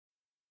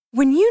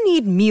When you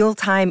need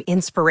mealtime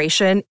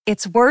inspiration,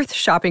 it's worth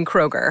shopping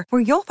Kroger,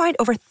 where you'll find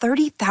over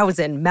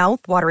 30,000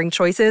 mouth-watering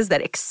choices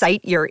that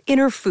excite your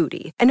inner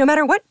foodie. And no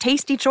matter what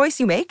tasty choice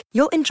you make,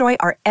 you'll enjoy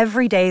our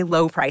everyday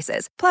low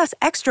prices, plus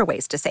extra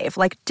ways to save,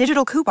 like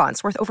digital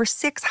coupons worth over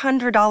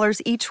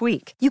 $600 each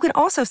week. You can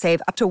also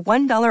save up to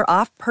 $1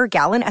 off per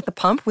gallon at the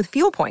pump with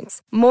fuel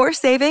points. More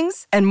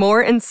savings and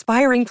more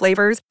inspiring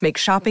flavors make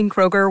shopping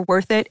Kroger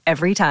worth it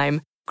every time.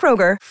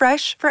 Kroger,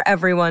 fresh for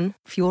everyone.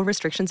 Fuel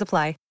restrictions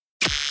apply.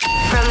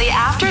 From the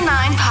After 9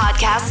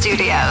 podcast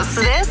studios,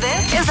 this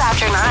is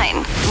After 9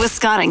 with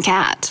Scott and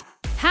Kat.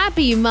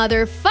 Happy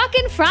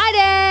motherfucking Friday!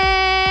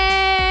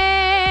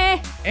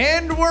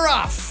 And we're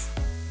off.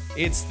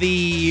 It's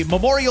the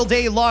Memorial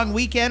Day long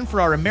weekend for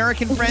our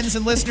American friends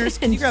and listeners.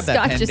 Can you grab that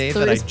Scott pen, just Dave,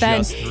 threw that I his pen.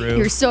 just threw?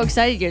 You're so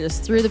excited, you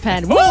just threw the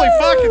pen. Holy Woo!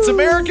 fuck, it's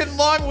American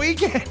long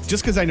weekend.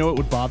 Just because I know it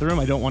would bother him,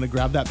 I don't want to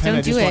grab that pen. Don't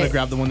I just do want it. to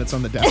grab the one that's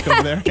on the desk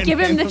over there. and Give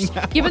him hand this.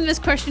 that Give one. him this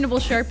questionable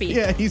Sharpie.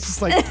 Yeah, he's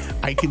just like,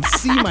 I can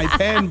see my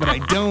pen, but I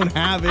don't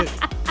have it.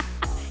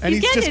 And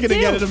he's getting just it going to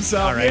too. get it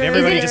himself. All right, Yeah.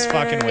 everybody just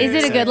fucking wait.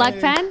 Is it a good luck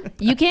pen?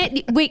 You can't.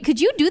 Wait,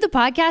 could you do the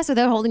podcast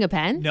without holding a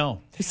pen?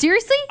 No.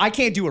 Seriously? I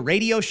can't do a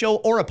radio show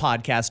or a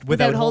podcast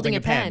without holding a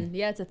pen.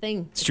 Yeah, it's a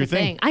thing. It's your a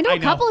thing. I know I a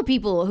know. couple of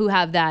people who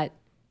have that.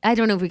 I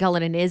don't know if we call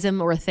it an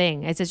ism or a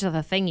thing. It's just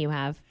a thing you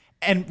have.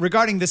 And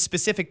regarding this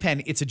specific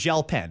pen, it's a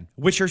gel pen,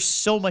 which are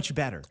so much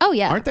better. Oh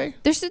yeah, Aren't they?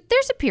 They're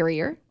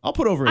superior. I'll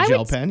put over a I gel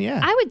would- pen, yeah.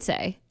 I would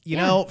say. You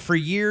know, for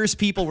years,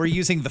 people were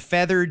using the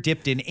feather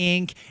dipped in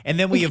ink, and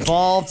then we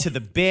evolved to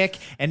the Bic,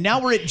 and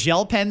now we're at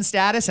gel pen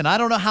status, and I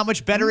don't know how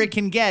much better it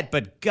can get,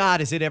 but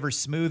God, is it ever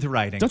smooth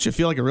writing. Don't you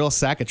feel like a real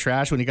sack of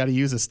trash when you got to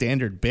use a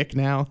standard Bic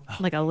now?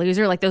 Like a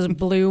loser, like those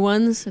blue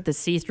ones, the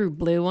see-through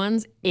blue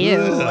ones.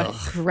 Ew,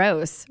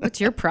 gross.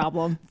 What's your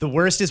problem? The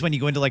worst is when you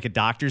go into like a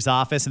doctor's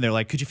office, and they're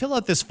like, could you fill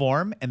out this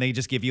form? And they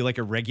just give you like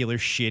a regular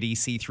shitty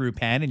see-through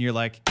pen, and you're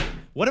like,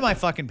 what am I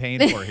fucking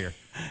paying for here?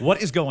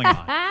 What is going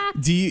on?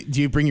 Do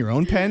you bring your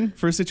own pen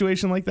for a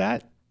situation like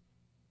that?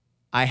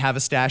 I have a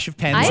stash of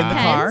pens I in have the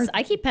pens. car.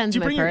 I keep pens Do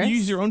you in my purse.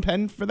 use your own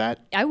pen for that?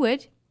 I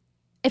would.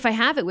 If I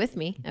have it with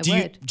me, I Do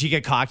would. you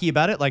get cocky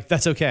about it? Like,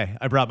 that's okay.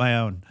 I brought my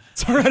own.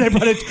 It's all right. I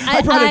brought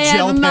a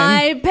gel have pen.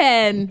 my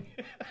pen.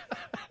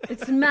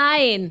 It's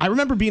mine. I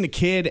remember being a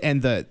kid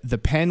and the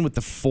pen with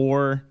the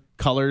 4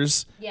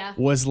 colors Yeah.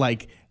 was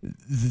like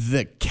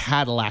the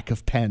Cadillac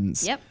of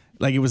pens. Yep.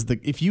 Like it was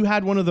if you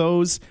had one of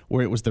those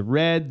where it was the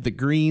red, the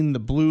green, the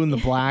blue, and the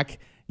black,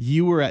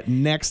 you were at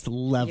next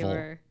level.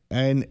 were.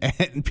 And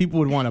people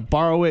would want to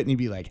borrow it, and you'd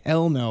be like,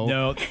 "Hell no,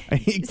 No.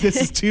 this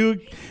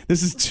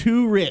is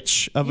too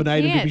rich of an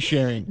item to can't. be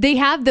sharing." They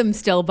have them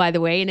still, by the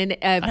way. And in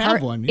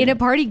have one, in yeah. a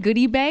party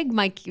goodie bag,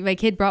 my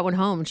kid brought one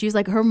home. She was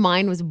like, her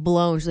mind was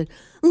blown. She's like,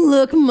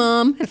 look,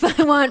 Mom, if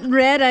I want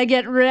red, I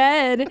get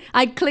red.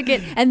 I click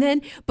it. And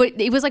then, but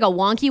it was like a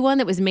wonky one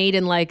that was made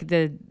in like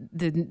the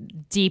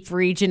deep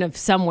region of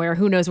somewhere.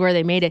 Who knows where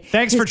they made it.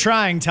 Thanks for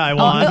trying,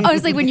 Taiwan. I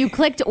was like, when you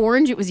clicked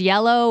orange, it was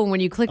yellow. And when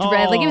you clicked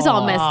red, like it was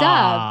all messed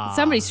up.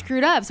 Somebody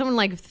screwed up. Someone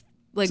like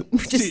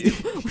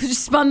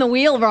just spun the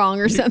wheel wrong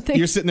or something.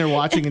 You're sitting there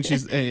watching, and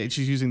she's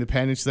using the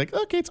pen, and she's like,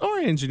 "Okay, it's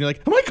orange," and you're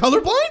like, "Am I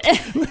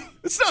colorblind?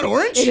 It's not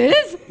orange. It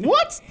is?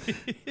 What?"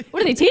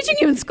 What are they teaching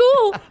you in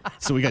school?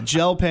 So we got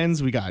gel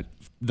pens, we got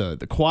the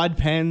quad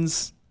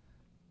pens,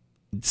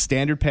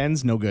 standard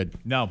pens, no good.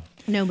 No.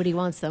 Nobody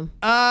wants them.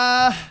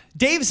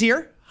 Dave's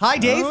here. Hi,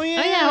 Dave. Oh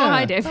yeah. Oh,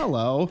 hi, Dave.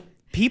 Hello.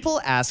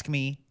 People ask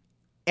me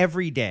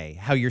every day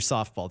how your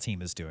softball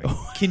team is doing.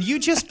 Can you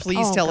just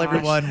please Oh, tell gosh.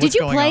 everyone what's Did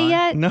you going play on?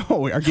 yet?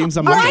 No, our game's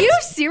on Are Monday. you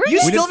serious? You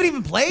still haven't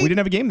even played? We didn't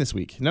have a game this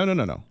week. No.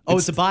 Oh,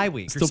 it's a bye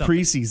week. or Still something.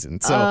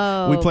 preseason. So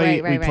Oh, we play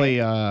right.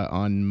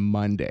 on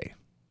Monday,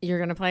 You're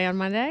going to play on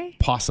Monday?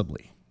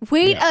 possibly.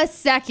 Wait a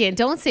second.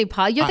 Don't say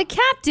Paul. You're the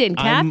captain.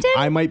 Captain?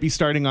 I might be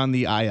starting on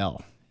the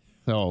IL.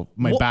 So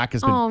my back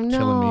has been Oh,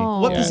 killing me. no.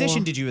 What Yeah.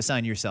 position did you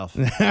assign yourself?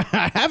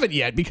 I haven't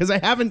yet because I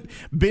haven't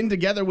been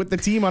together with the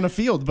team on a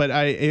field. But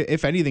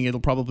if anything, it'll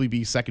probably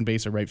be second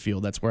base or right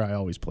field. That's where I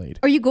always played.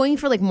 Are you going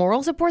for like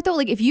moral support though?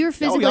 Like if you're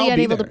physically I'll be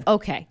unable there. to.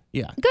 Okay.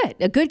 Yeah. Good.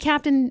 A good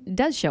captain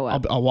does show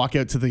up. I'll walk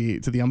out to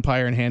the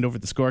umpire and hand over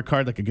the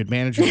scorecard like a good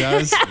manager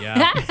does.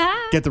 Yeah.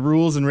 Get the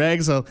rules and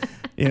regs. I'll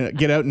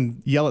get out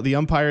and yell at the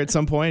umpire at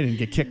some point and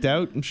get kicked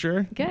out. I'm sure.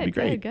 It'd be Good.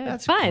 great. Good.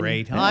 That's Fun.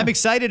 great. Well, I'm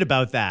excited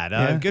about that.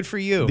 Yeah. Good for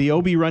you. The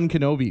Obi Run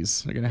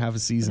Kenobis are gonna have a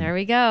season. There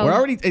we go. We're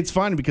already. It's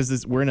fun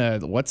because we're in a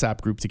WhatsApp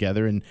group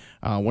together, and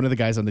one of the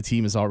guys on the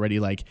team is already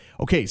like,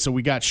 "Okay, so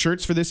we got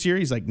shirts for this year."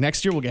 He's like,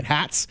 "Next year we'll get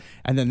hats,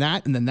 and then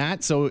that, and then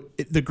that." So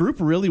the group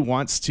really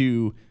wants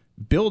to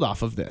build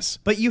off of this.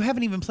 But you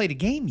haven't even played a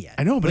game yet.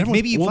 I know, but like,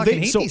 maybe you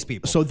fucking hate these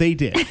people. So they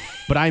did,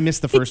 but I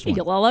missed the first one.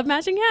 You'll all have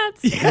matching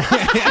hats.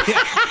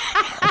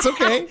 It's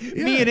okay.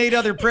 Me and 8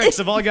 other pricks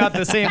have all got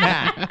the same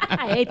hat.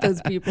 I hate those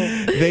people.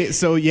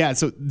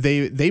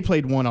 They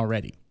played one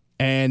already.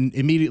 And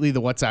immediately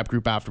the WhatsApp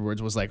group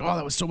afterwards was like, "Oh,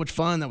 that was so much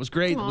fun. That was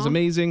great. That was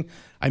amazing."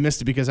 I missed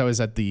it because I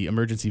was at the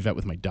emergency vet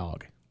with my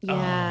dog.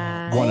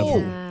 Yeah. One of Oh,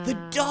 them. the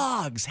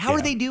dogs. How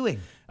are they doing?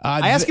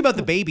 I ask about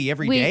the baby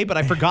every day, but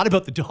I forgot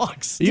about the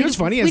dogs. You know what's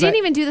funny? We didn't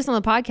even do this on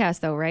the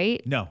podcast, though,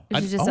 right? No.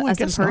 This is just I us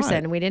in guess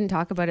person. not. We didn't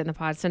talk about it in the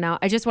pod. So now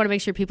I just want to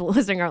make sure people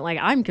listening aren't like,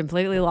 I'm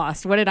completely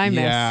lost. What did I miss?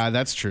 Yeah,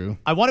 that's true.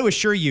 I want to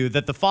assure you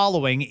that the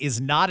following is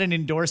not an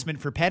endorsement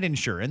for pet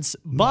insurance,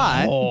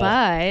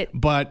 but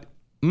But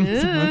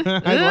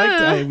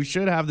we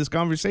should have this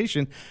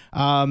conversation.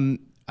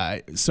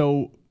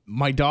 So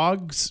my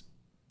dogs,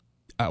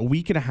 a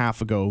week and a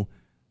half ago,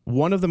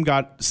 one of them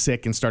got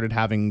sick and started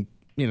having,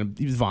 he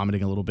was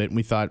vomiting a little bit, and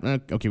we thought,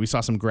 okay, we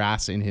saw some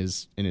grass in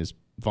his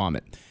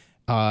vomit,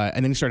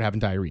 and then he started having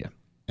diarrhea,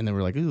 and then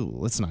we're like, ooh,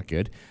 that's not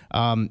good.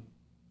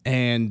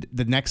 And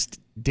the next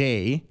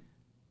day,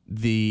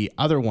 the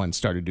other one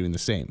started doing the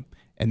same,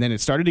 and then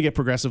it started to get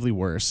progressively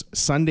worse.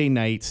 Sunday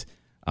night,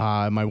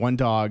 my one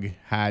dog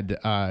had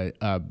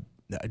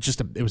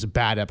it was a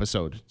bad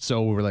episode.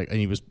 So we were like, and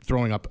he was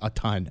throwing up a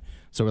ton.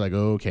 So we're like,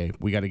 oh, okay,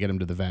 we got to get him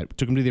to the vet.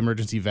 Took him to the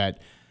emergency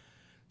vet.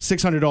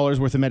 $600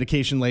 worth of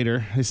medication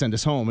later, they sent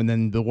us home. And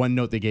then the one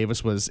note they gave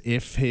us was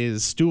if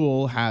his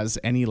stool has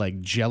any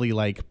like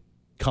jelly-like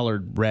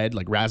colored red,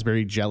 like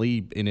raspberry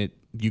jelly in it,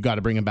 you got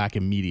to bring him back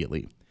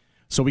immediately.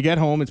 So we get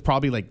home. It's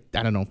probably like,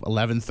 I don't know,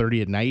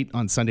 11:30 at night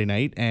on Sunday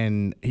night.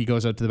 And he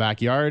goes out to the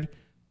backyard.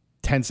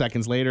 10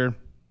 seconds later,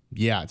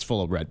 yeah, it's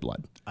full of red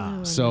blood.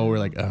 So we're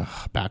like,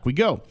 back we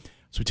go.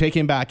 So we take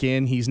him back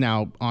in. He's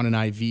now on an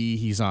IV.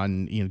 He's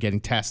on, getting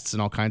tests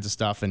and all kinds of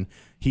stuff. And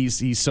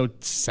he's so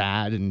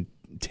sad and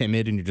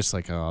timid. And you're just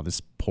like, oh,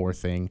 this poor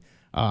thing.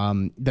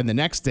 Then the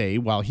next day,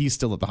 while he's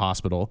still at the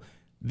hospital,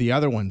 the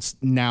other one's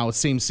now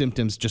same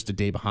symptoms, just a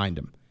day behind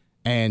him.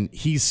 And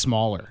he's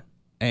smaller.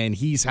 And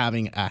he's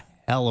having a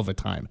hell of a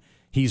time.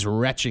 He's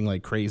retching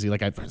like crazy.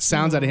 Like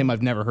sounds out of him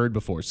I've never heard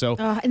before. So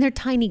and they're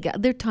tiny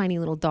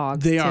little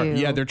dogs. They too. are.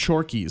 Yeah, they're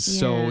Chorkies. Yeah.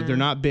 So they're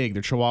not big.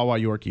 They're Chihuahua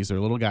Yorkies. They're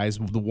little guys.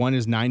 The one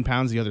is 9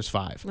 pounds. The other's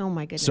 5. Oh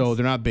my goodness. So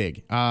they're not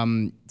big.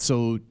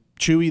 So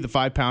Chewy, the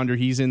 5-pounder,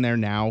 he's in there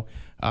now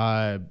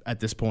at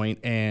this point,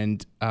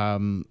 and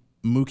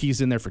Mookie's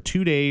in there for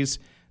 2 days.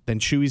 Then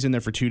Chewy's in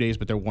there for 2 days,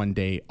 but they're 1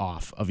 day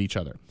off of each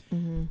other.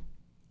 Mm-hmm.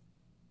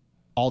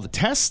 All the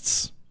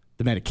tests,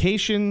 the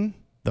medication,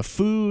 the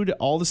food,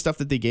 all the stuff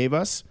that they gave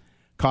us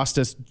cost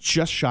us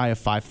just shy of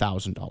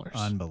 $5,000.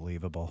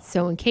 Unbelievable.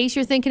 So in case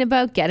you're thinking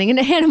about getting an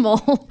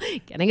animal,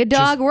 getting a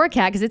dog or a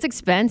cat, because it's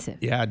expensive.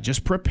 Yeah,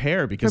 just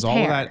prepare because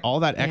all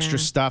that extra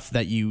stuff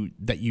that you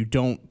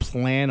don't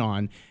plan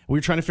on. We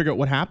were trying to figure out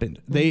what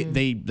happened.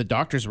 The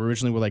doctors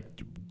originally were like,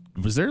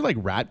 was there like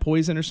rat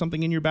poison or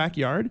something in your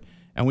backyard?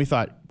 And we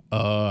thought,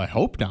 I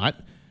hope not.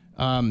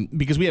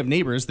 Because we have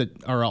neighbors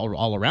that are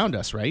all around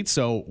us, right?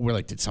 So we're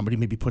like, did somebody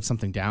maybe put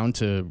something down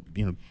to,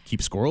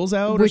 keep squirrels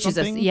out or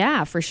something?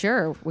 Yeah, for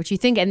sure. Which you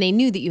think, and they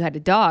knew that you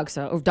had dogs,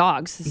 so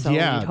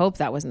Yeah. you'd hope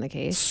that wasn't the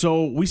case.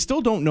 So we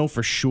still don't know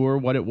for sure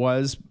what it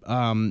was,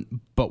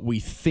 but we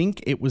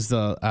think it was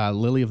the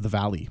lily of the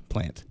valley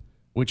plant,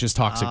 which is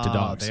toxic to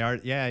dogs. They are,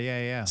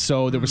 yeah.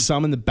 So there was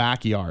some in the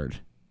backyard,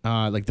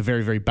 like the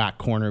very, very back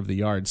corner of the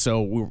yard.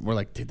 So we're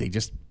like, did they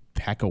just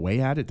peck away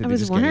at it? Did I they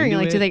was just wondering, get into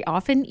like, it? do they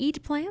often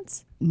eat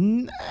plants?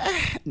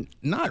 I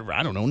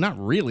don't know,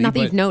 not really. Not that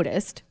but, you've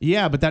noticed.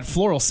 Yeah, but that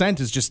floral scent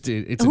is just,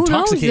 it's Who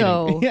intoxicating.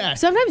 knows, though? Yeah.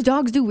 Sometimes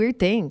dogs do weird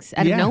things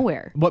out of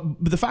nowhere. But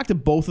the fact that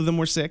both of them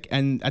were sick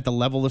and at the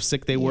level of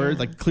sick they were,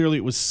 like clearly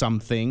it was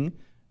something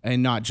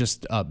and not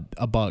just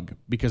a bug,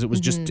 because it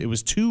was just, it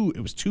was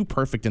too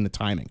perfect in the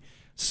timing.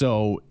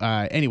 So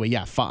anyway,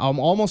 yeah,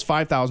 almost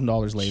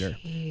 $5,000 later.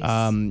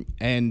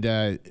 And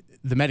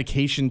the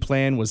medication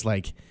plan was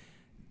like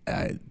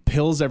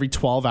pills every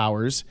 12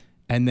 hours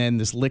and then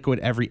this liquid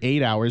every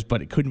 8 hours,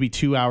 but it couldn't be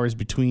 2 hours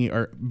between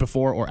or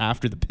before or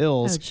after the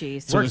pills. Oh,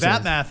 jeez. So Work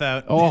that math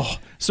out.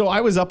 so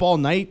I was up all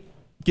night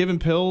giving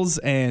pills,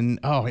 and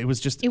it was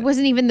just. It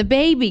wasn't even the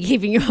baby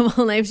keeping you up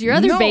all night. It was your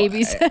other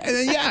babies.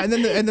 and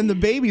then the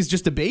baby's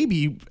just a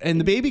baby, and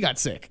the baby got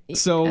sick.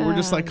 So we're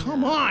just like,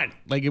 come on!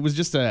 Like it was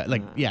just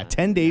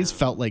 10 days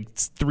felt like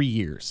 3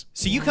 years.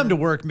 So you come to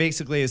work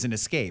basically as an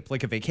escape,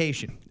 like a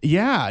vacation.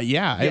 Yeah.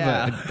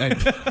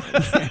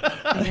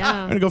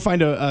 I'm gonna go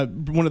find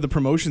one of the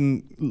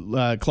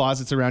promotion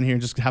closets around here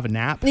and just have a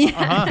nap.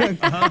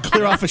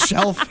 Clear off a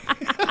shelf.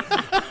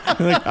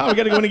 Like, we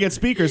got to go in and get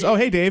speakers. Oh,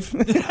 hey, Dave.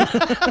 The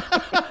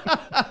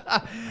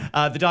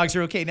dogs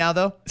are okay now,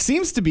 though?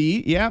 Seems to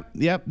be. Yeah.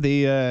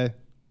 They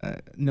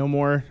no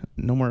more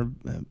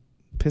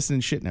pissing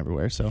and shitting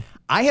everywhere. So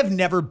I have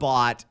never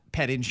bought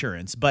pet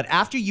insurance, but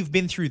after you've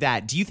been through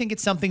that, do you think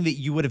it's something that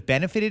you would have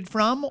benefited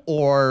from,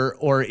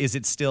 or is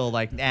it still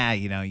like,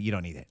 you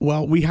don't need it?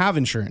 Well, we have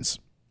insurance.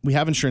 We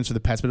have insurance for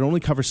the pets, but it only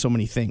covers so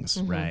many things.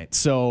 Right.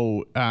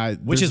 So,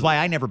 which is why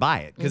I never buy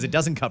it, because it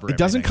doesn't cover everything. It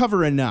doesn't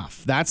cover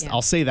enough.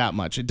 I'll say that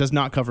much. It does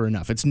not cover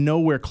enough. It's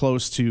nowhere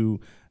close to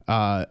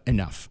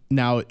enough.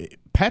 Now,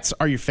 pets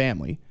are your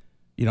family.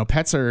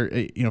 Pets are,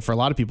 for a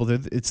lot of people,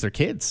 it's their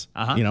kids.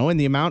 And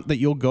the amount that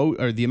you'll go,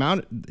 or the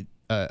amount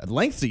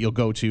length that you'll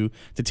go to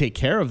take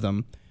care of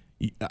them.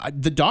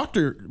 The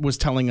doctor was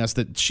telling us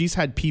that she's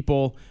had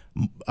people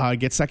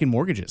get second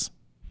mortgages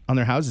on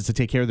their houses to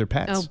take care of their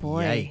pets. Oh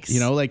boy. Yikes. You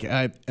know, like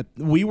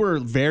we were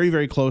very,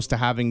 very close to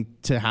having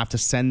to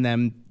send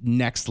them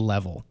next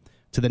level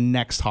to the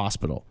next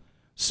hospital.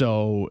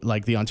 So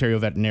like the Ontario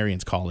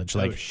Veterinarians College,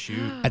 like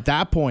at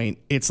that point,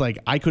 it's like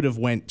I could have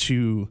went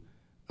to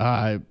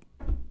an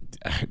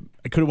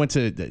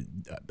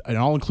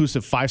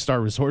all-inclusive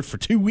 5-star resort for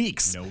 2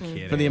 weeks. No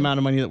kidding. For the amount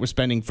of money that we're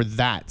spending for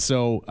that.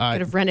 So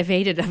Could have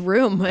renovated a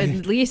room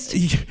at least.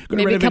 Gonna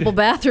Maybe a renovate couple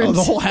bathrooms. Oh,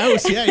 the whole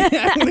house. Yeah.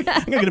 I'm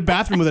gonna get a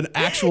bathroom with an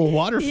actual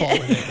waterfall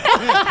in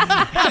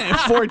it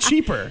for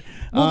cheaper.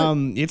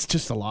 It's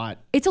just a lot.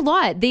 It's a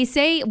lot. They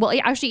say, well,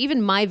 actually, even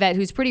my vet,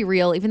 who's pretty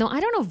real, even though I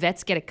don't know if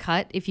vets get a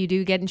cut if you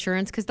do get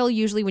insurance, because they'll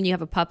usually, when you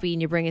have a puppy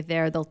and you bring it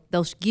there,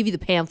 they'll give you the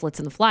pamphlets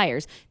and the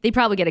flyers. They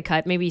probably get a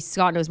cut. Maybe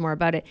Scott knows more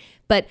about it.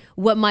 But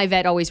what my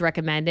vet always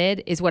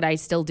recommended is what I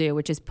still do,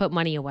 which is put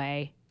money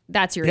away.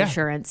 That's your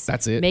insurance.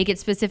 That's it. Make it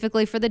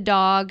specifically for the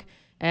dog.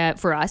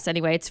 For us,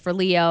 anyway, it's for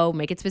Leo.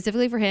 Make it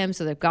specifically for him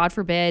so that, God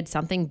forbid,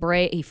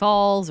 he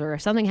falls or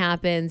something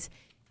happens.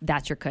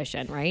 That's your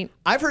cushion, right?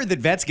 I've heard that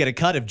vets get a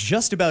cut of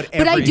just about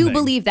everything. But I do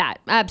believe that.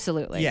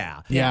 Absolutely.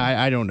 Yeah.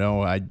 Yeah, I don't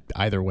know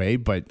either way,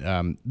 but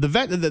the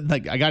vet,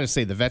 I got to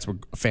say, the vets were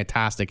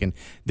fantastic, and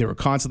they were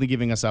constantly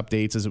giving us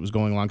updates as it was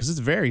going along because it's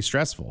very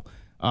stressful.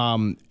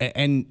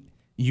 And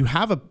you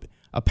have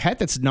a pet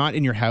that's not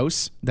in your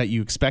house that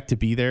you expect to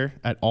be there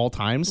at all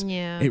times.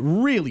 Yeah. It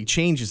really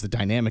changes the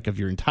dynamic of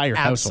your entire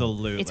household.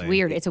 Absolutely. It's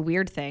weird. It's a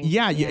weird thing.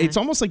 Yeah, it's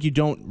almost like you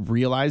don't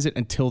realize it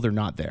until they're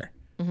not there.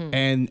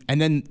 And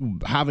then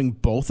having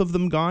both of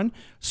them gone,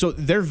 so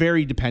they're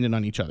very dependent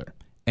on each other.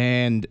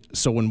 And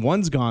so when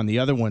one's gone, the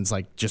other one's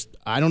like, just,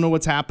 I don't know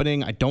what's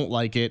happening. I don't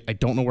like it. I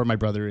don't know where my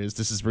brother is.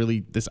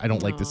 I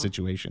don't like this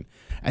situation.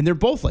 And they're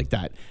both like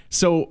that.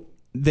 So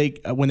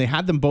when they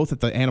had them both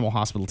at the animal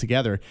hospital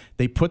together,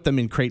 they put them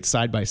in crates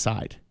side by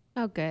side.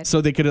 Oh, good.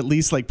 So they could at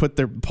least like put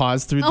their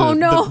paws through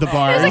the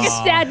bars. It's like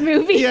a sad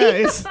movie. Yeah,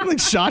 it's like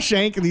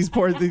Shawshank, and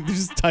they're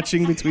just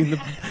touching between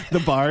the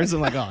bars.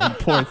 I'm like, oh, you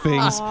poor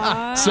things.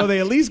 So they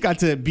at least got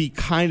to be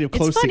kind of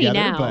close It's funny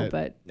together. now,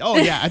 but oh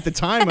yeah, at the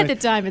time, at the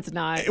time, it's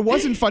not. it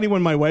wasn't funny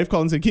when my wife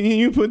called and said, "Can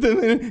you put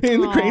them in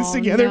the crates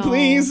together, no.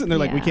 please?" And they're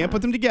like, "We Yeah. can't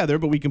put them together,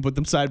 but we can put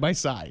them side by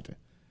side."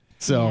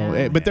 So,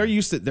 Yeah. but they're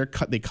used to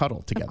they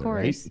cuddle together,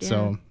 course, right? yeah.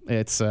 So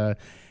it's.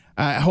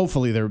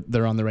 Hopefully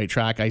they're on the right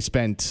track. I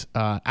spent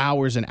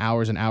hours and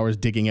hours and hours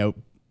digging out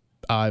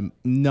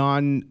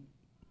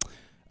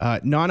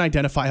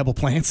non-identifiable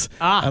plants.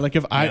 Like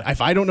if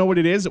I don't know what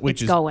it is,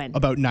 which is going.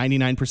 about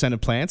 99% of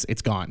plants,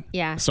 it's gone.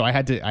 Yeah. So I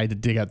had to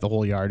dig out the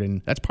whole yard,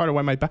 and that's part of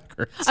why my back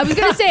hurts. I was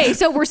going to say,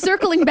 so we're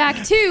circling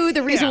back to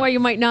the reason why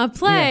you might not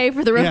play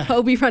for the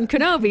Obi-Wan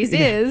Kenobis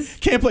is...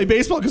 Can't play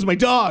baseball because my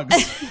dogs,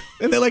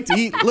 and they like to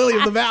eat Lily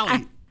of the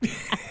Valley.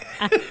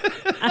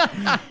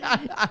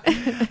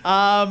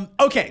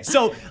 Okay,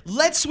 so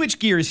let's switch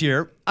gears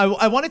here.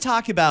 I want to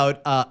talk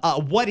about a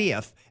what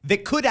if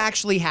that could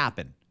actually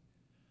happen.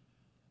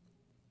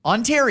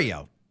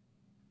 Ontario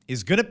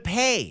is going to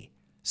pay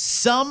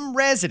some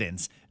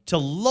residents to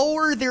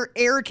lower their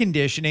air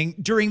conditioning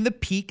during the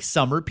peak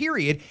summer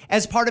period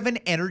as part of an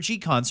energy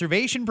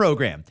conservation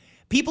program.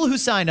 People who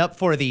sign up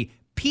for the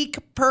Peak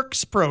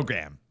Perks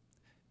program.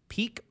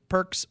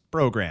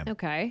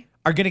 Okay.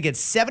 Are going to get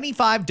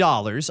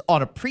 $75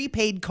 on a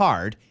prepaid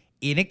card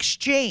in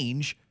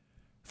exchange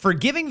for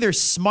giving their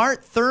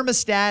smart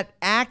thermostat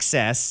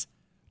access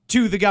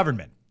to the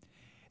government.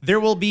 There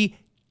will be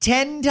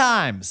 10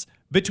 times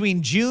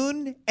between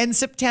June and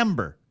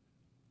September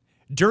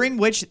during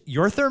which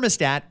your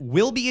thermostat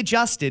will be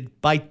adjusted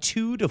by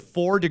 2 to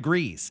 4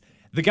 degrees.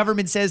 The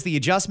government says the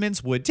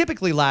adjustments would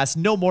typically last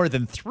no more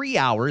than 3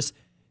 hours.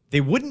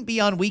 They wouldn't be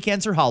on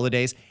weekends or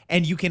holidays,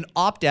 and you can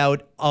opt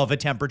out of a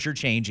temperature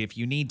change if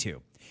you need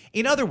to.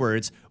 In other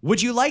words, would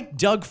you like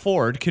Doug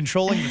Ford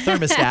controlling the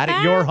thermostat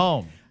at your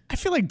home? I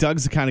feel like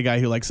Doug's the kind of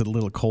guy who likes it a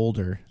little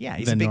colder. Yeah,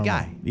 he's than a big normal.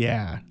 guy.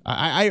 Yeah,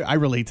 I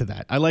relate to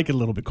that. I like it a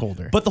little bit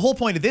colder. But the whole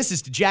point of this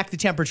is to jack the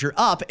temperature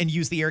up and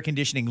use the air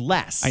conditioning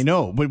less. I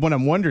know, but what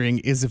I'm wondering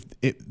is if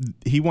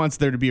he wants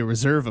there to be a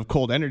reserve of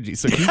cold energy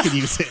so he can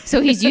use it.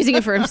 So he's using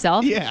it for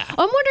himself? Yeah. I'm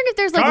wondering if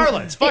there's like...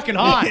 Carla, it's fucking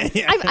hot.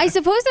 I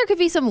suppose there could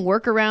be some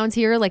workarounds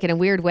here, like in a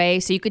weird way.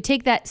 So you could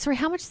take that... Sorry,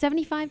 how much?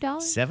 $75?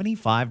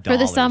 $75. For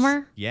the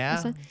summer?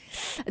 Yeah.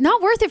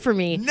 Not worth it for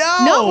me. No.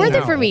 Not worth it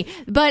No. for me.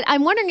 But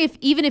I'm wondering if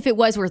even if it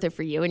was worth it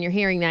for you and you're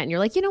hearing that and you're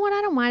like, you know what,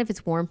 I don't mind if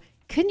it's warm.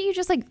 Couldn't you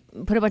just like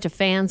put a bunch of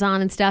fans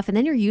on and stuff and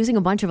then you're using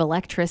a bunch of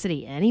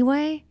electricity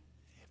anyway?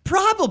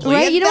 Probably.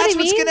 Right? And You know that's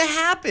what I mean? what's going to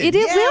happen. It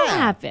will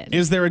happen.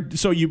 Is there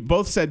so you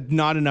both said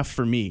not enough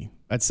for me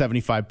at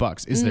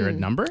 $75? Is there a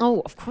number?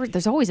 Oh, of course.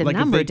 There's always a Like if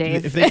number, they-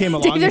 Dave. if they came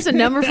along- Dave, there's a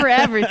number for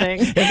everything.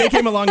 If they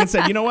came along and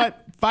said, you know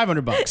what,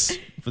 $500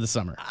 for the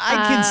summer.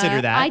 I'd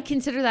consider that. I'd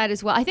consider that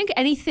as well. I think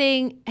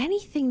anything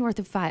north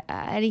of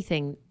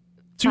anything.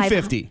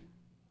 $250.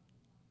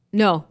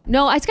 No,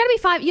 it's got to be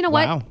 $5. You know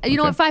Wow, what? You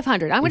know okay. what?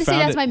 $500. I'm going to say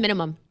found that's it. my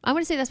minimum. I'm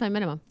going to say that's my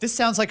minimum. This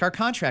sounds like our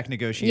contract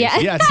negotiation. Yeah.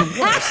 Yeah, it's the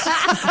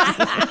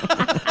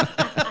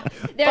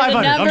worst. There's a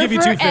 500. I'll number give you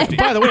for 250.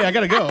 By the way, I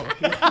gotta go.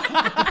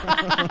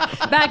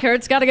 Back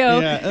hurts, gotta go.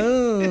 Yeah.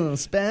 Oh,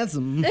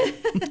 spasm.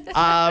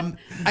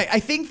 I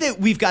think that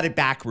we've got it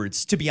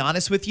backwards, to be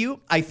honest with you.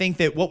 I think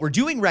that what we're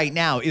doing right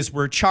now is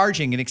we're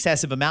charging an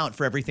excessive amount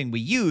for everything we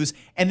use,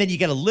 and then you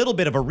get a little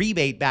bit of a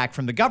rebate back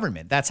from the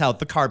government. That's how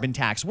the carbon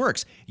tax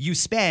works. You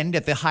spend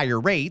at the higher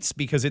rates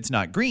because it's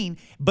not green,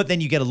 but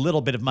then you get a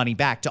little bit of money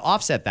back to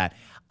offset that.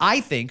 I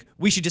think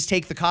we should just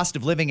take the cost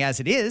of living as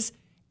it is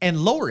and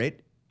lower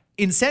it,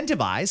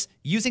 incentivize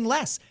using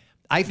less.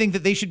 I think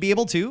that they should be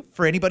able to,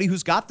 for anybody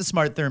who's got the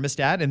smart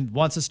thermostat and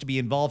wants us to be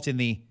involved in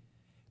the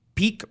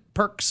Peak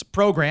Perks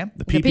program.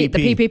 The The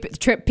PPP. P,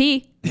 Trip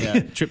P. Yeah.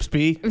 Trips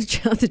P.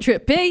 The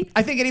Trip P.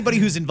 I think anybody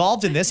who's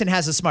involved in this and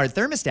has a smart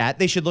thermostat,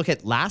 they should look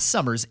at last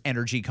summer's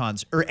energy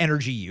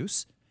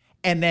use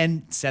and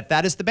then set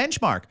that as the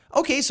benchmark.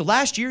 Okay, so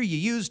last year you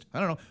used,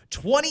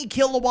 20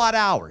 kilowatt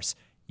hours.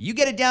 You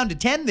get it down to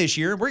 10 this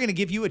year, we're going to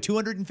give you a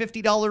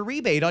 $250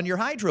 rebate on your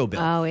hydro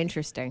bill. Oh,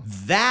 interesting.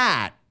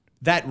 That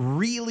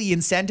really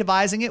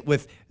incentivizing it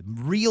with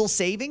real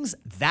savings,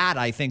 that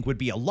I think would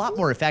be a lot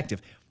more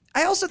effective.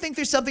 I also think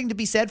there's something to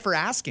be said for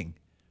asking.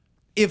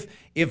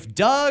 If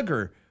Doug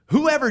or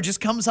whoever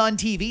just comes on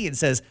TV and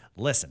says,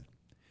 listen,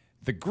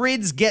 the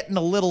grid's getting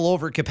a little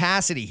over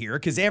capacity here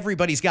because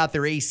everybody's got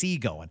their AC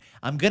going.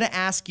 I'm going to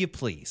ask you,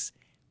 please,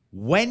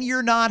 when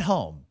you're not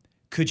home,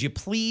 could you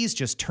please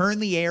just turn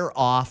the air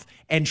off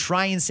and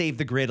try and save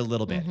the grid a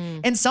little bit?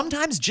 And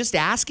sometimes just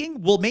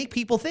asking will make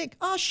people think,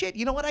 oh shit,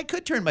 you know what? I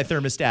could turn my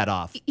thermostat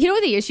off. You know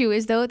what the issue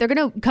is, though? They're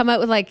going to come out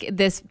with like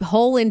this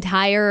whole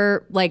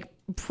entire like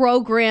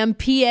program,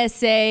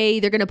 PSA.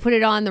 They're going to put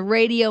it on the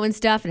radio and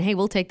stuff. And hey,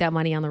 we'll take that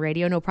money on the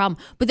radio, no problem.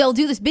 But they'll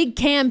do this big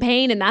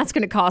campaign, and that's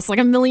going to cost like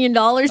 $1 million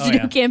to do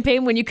a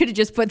campaign when you could have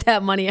just put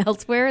that money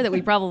elsewhere that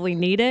we probably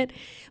need it.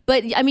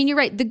 But I mean, you're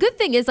right. The good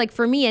thing is, like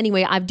for me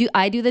anyway, I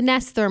do the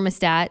Nest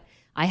thermostat.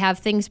 I have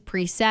things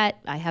preset.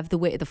 I have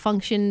the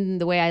function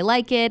the way I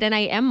like it, and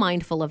I am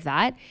mindful of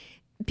that.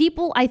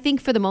 People, I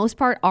think, for the most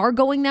part, are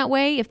going that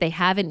way if they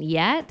haven't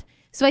yet.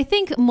 So I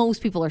think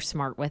most people are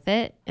smart with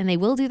it, and they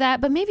will do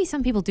that. But maybe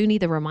some people do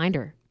need the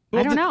reminder.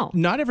 I don't know.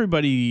 Not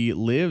everybody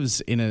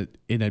lives in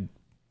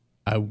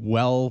a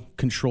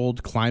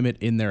well-controlled climate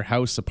in their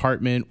house,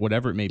 apartment,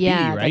 whatever it may be,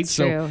 right? That's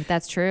true.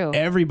 That's true.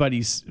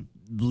 Everybody's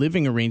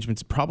living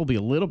arrangements probably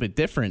a little bit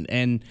different,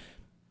 and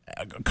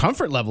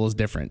comfort level is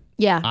different.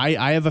 Yeah.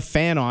 I have a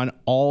fan on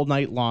all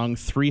night long,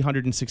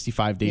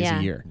 365 days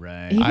a year.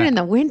 Right. Even in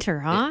the winter,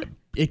 huh?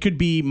 It could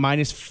be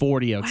minus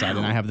 40 outside,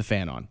 and I have the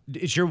fan on.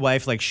 Is your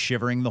wife like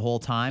shivering the whole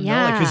time?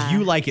 Yeah. Because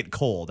you like it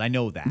cold. I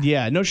know that.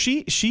 Yeah, no,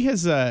 she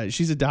has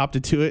she's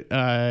adopted to it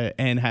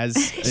and has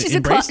She's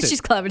embraced it.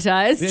 she's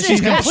clematized. Yeah,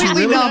 She's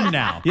completely numb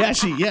now. Yeah,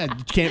 she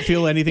can't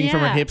feel anything from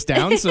her Yeah. hips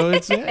down, so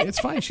it's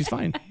fine. She's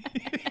fine.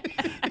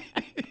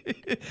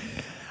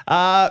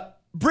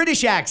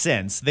 British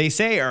accents, they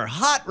say, are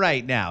hot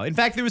right now. In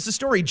fact, there was a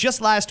story just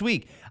last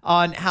week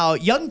on how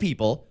young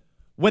people,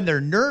 when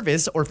they're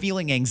nervous or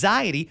feeling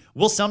anxiety,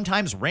 will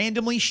sometimes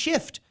randomly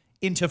shift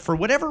into, for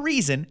whatever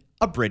reason,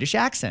 a British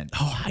accent.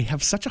 Oh, I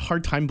have such a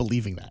hard time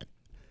believing that.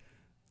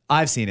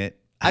 I've seen it.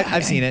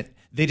 I've seen it.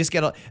 They just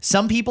get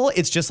some people,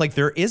 it's just like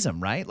their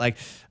ism, right? Like,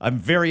 I'm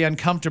very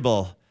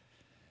uncomfortable.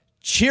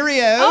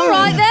 Cheerio. All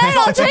right, then.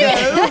 I'll take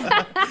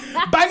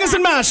it. Bangers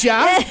and mash,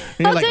 yeah? And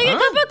you're I'll like, take a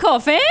 "Huh?" cup of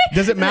coffee.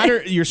 Does it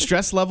matter? Your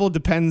stress level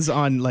depends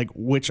on like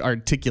which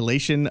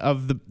articulation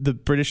of the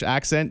British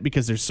accent,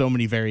 because there's so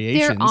many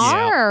variations. There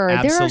are.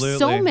 Yeah, there are absolutely.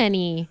 so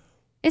many.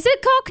 Is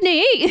it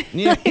Cockney?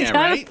 Yeah, Like, I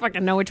right? don't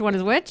fucking know which one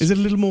is which. Is it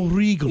a little more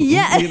regal?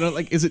 Yeah. You know,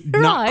 like, is it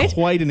not Right.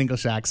 quite an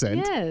English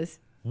accent? Yes.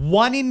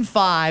 1 in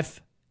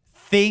 5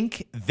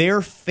 think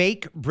their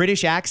fake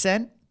British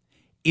accent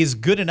is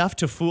good enough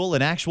to fool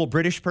an actual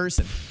British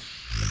person.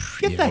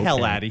 Get the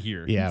hell out of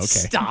here. Yeah, okay.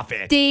 Stop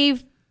it.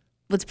 Dave,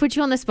 let's put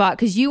you on the spot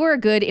because you are a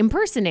good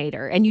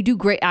impersonator and you do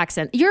great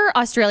accent. Your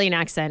Australian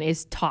accent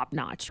is top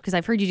notch because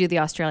I've heard you do the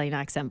Australian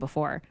accent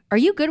before. Are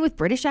you good with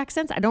British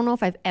accents? I don't know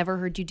if I've ever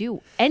heard you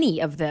do any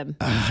of them.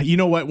 You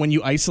know what? When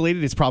you isolate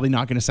it, it's probably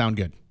not going to sound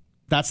good.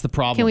 That's the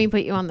problem. Can we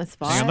put you on the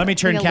spot? Hang on, let me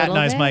turn Like a Cat and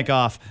little I's bit? mic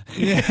off.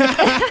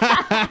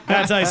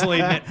 That's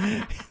isolating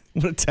it.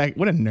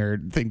 What a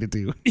nerd thing to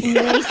do.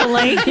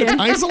 Isolation.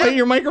 Isolate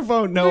your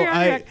microphone. No,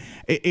 Yeah.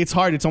 it's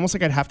hard. It's almost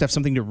like I'd have to have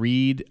something to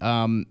read,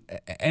 and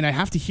I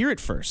have to hear it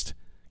first.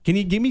 Can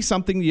you give me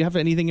something? Do you have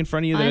anything in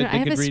front of you that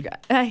I could read?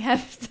 I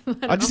have.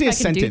 I'll just say a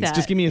sentence.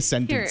 Just give me a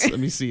sentence. Here. Let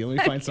me see. Let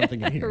me find something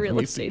in here. A real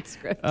Let me see. estate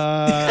script.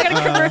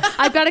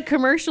 I've got a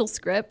commercial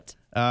script.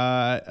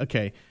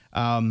 Okay.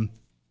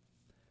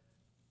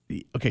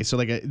 Okay. So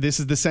this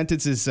is the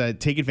sentence is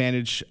take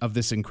advantage of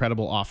this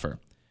incredible offer.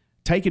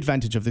 Take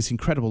advantage of this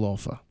incredible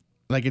offer.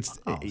 Like it's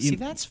See,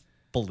 that's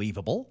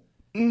believable.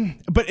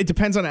 but it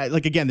depends on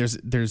like again.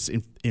 There's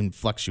in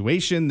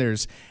fluctuation.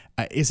 There's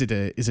is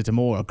it a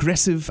more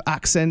aggressive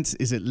accent?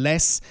 Is it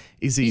less?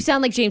 Is You it?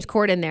 sound like James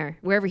Corden there,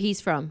 wherever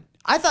he's from.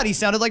 I thought he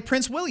sounded like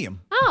Prince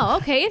William. Oh,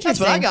 okay, interesting. That's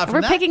what I got from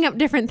We're that. picking up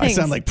different I things.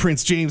 sound like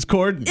Prince James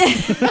Corden.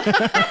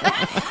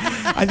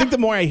 I think the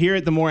more I hear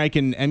it, the more I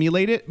can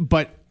emulate it.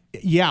 But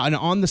yeah, and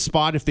on the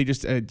spot, if they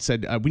just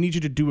said, "We need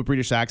you to do a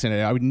British accent,"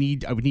 I would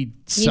need you need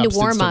substance to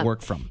warm to up.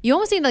 work from. You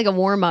almost need like a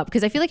warm up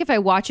because I feel like if I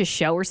watch a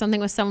show or something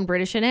with someone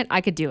British in it,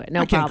 I could do it. No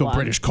I can't problem. go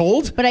British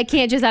cold. But I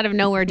can't just out of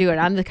nowhere do it.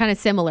 I'm the kind of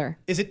similar.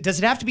 Does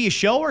it have to be a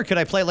show, or could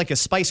I play like a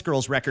Spice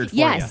Girls record for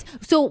Yes. you?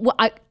 So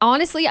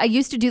honestly, I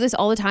used to do this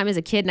all the time as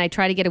a kid, and I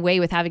try to get away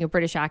with having a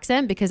British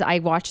accent because I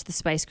watched the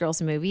Spice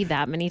Girls movie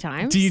that many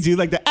times. Do you do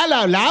like the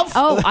 "Hello, love"?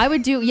 Oh, I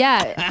would do,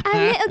 yeah. A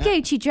little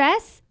Gucci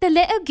dress, the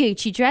little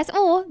Gucci dress,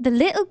 or the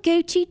little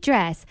Gucci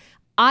dress.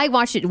 I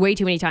watched it way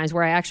too many times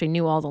where I actually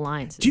knew all the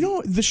lines. Do you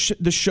know the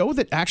show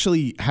that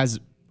actually has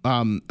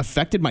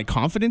affected my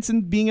confidence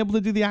in being able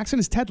to do the accent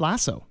is Ted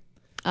Lasso.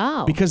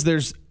 Oh. Because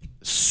there's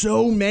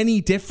so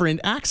many different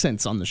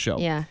accents on the show.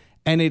 Yeah.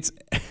 And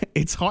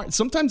it's hard.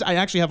 Sometimes I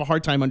actually have a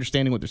hard time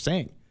understanding what they're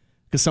saying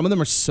because some of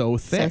them are so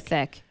thick. So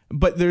thick.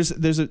 But there's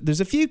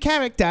a few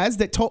characters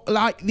that talk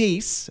like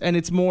this, and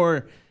it's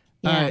more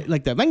Yeah.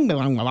 like the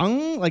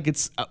like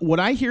it's when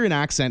I hear an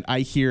accent, I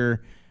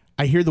hear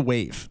the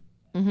wave,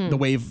 the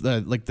wave,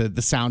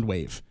 the sound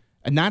wave,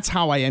 and that's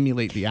how I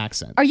emulate the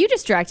accent. Are you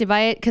distracted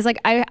by it? Because like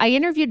I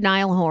interviewed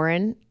Niall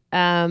Horan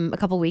a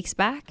couple weeks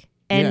back,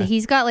 and Yeah.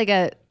 he's got like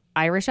a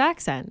Irish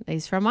accent.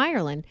 He's from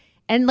Ireland.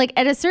 And like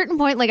at a certain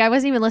point, like I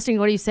wasn't even listening to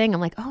what he was saying.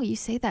 I'm like, oh, you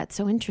say that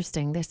so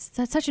interesting. That's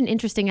such an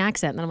interesting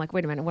accent. And then I'm like,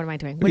 wait a minute, what am I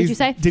doing? What did you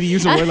say? Did he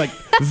use a word like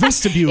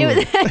vestibule?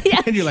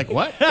 Yeah. And you're like,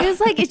 what? It was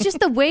like, it's just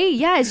the way,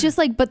 yeah, it's just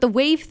like, but the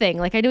wave thing,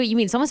 like I know what you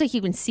mean. It's almost like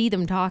you can see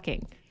them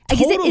talking. Like,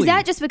 Totally. Is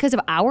that just because of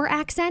our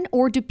accent,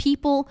 or do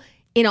people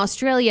in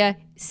Australia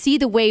see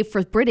the wave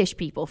for British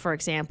people, for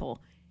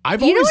example? You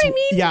know what I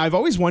mean? Yeah, I've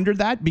always wondered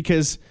that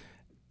because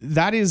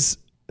that is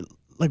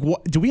like,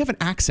 what do we have an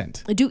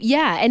accent?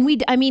 And we,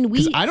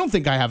 I don't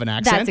think I have an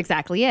accent. that's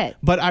exactly it.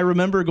 But I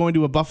remember going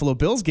to a Buffalo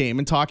Bills game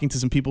and talking to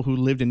some people who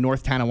lived in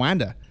North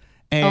Tonawanda.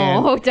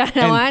 And,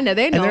 Tonawanda,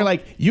 they know. And they're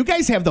like, you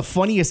guys have the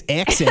funniest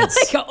accents.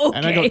 I go, okay.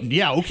 And I go,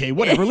 yeah, okay,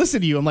 whatever.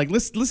 Listen to you. I'm like,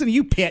 listen to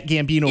you, Pat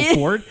Gambino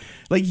Ford.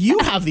 Like, you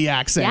have the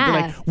accent. Yeah.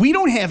 They're like, we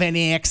don't have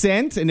any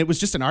accent. And it was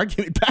just an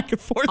argument back and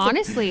forth.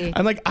 Honestly.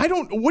 I'm like,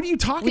 what are you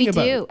talking We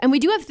about? do. And we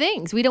do have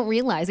things we don't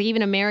realize, like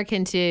even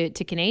American to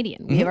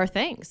Canadian. We have our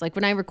things. Like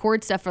when I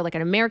record stuff for like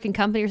an American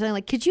company or something,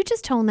 like, could you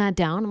just tone that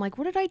down? I'm like,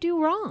 what did I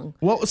do wrong?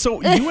 Well,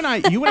 so you and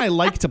I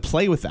like to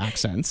play with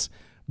accents,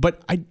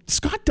 but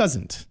Scott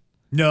doesn't.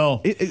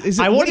 No. Is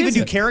it, I what won't even is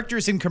do it?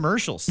 characters in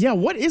commercials. Yeah,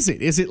 what is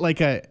it? Is it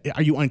like are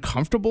you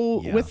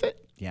uncomfortable with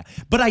it? Yeah.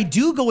 But I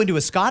do go into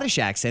a Scottish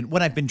accent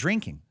when I've been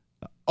drinking.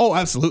 Oh,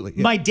 absolutely.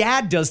 Yeah. My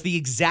dad does the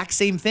exact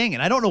same thing,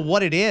 and I don't know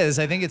what it is.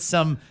 I think it's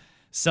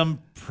some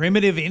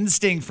primitive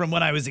instinct from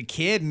when I was a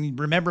kid, and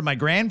remember my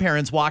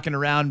grandparents walking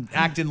around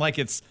acting like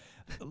it's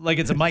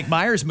a Mike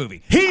Myers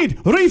movie.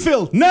 Heed,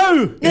 refill, now! And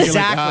you're like,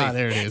 Exactly.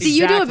 there it is. See,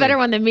 you do a Exactly. better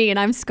one than me, and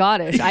I'm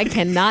Scottish. I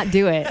cannot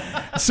do it.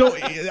 So,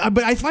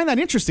 but I find that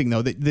interesting,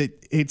 though, that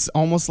it's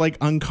almost like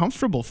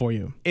uncomfortable for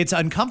you. It's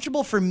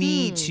uncomfortable for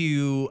me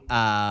to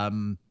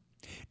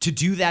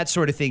do that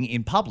sort of thing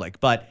in public,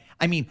 but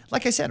I mean,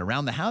 like I said,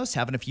 around the house,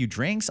 having a few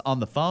drinks, on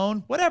the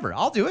phone, whatever,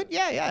 I'll do it.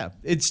 Yeah.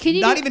 It's Can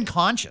you not do even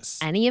conscious.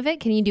 Any of it?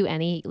 Can you do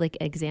any like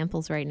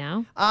examples right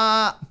now?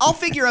 I'll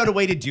figure out a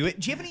way to do it.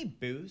 Do you have any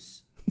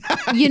booze?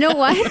 You know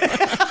what?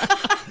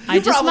 I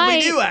You just probably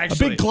might do, A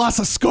actually. big glass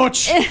of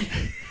scotch.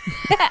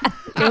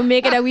 go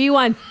make it a wee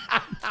one.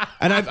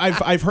 And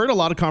I've heard a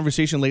lot of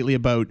conversation lately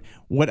about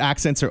what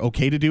accents are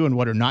okay to do and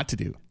what are not to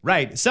do.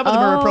 Right. Some of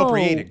them are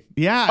appropriating.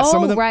 Yeah,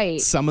 some Oh, of them right.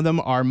 some of them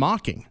are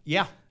mocking.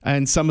 Yeah.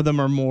 And some of them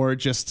are more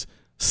just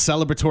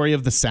celebratory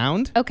of the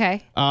sound.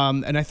 Okay.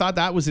 And I thought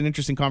that was an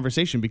interesting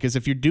conversation because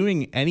if you're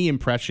doing any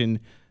impression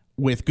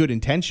with good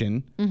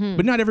intention,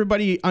 but not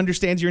everybody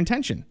understands your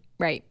intention.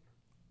 Right.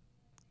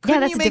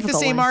 Couldn't that's you a make the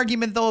difficult same one.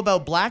 argument, though,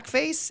 about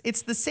blackface?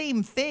 It's the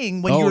same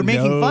thing when Oh, you were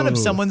making fun of no.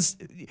 someone's...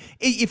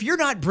 If you're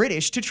not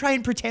British, to try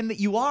and pretend that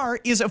you are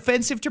is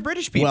offensive to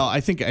British people. Well, I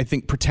think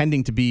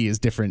pretending to be is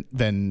different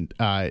than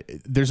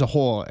there's a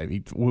whole. I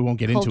mean, we won't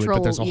get into it,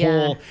 but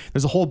Cultural,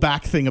 there's a whole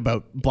back thing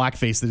about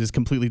blackface that is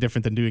completely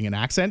different than doing an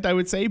accent. I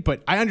would say,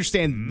 but I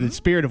understand the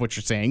spirit of what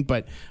you're saying.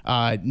 But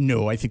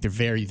no, I think they're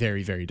very,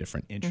 very, very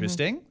different.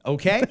 Interesting.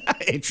 Okay.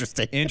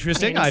 Interesting.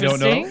 Interesting. I don't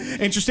know.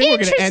 Interesting. We're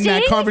going to end that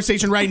Interesting.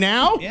 conversation right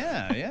now.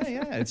 Yeah.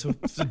 It's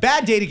a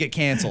bad day to get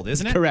canceled,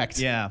 isn't it? Correct.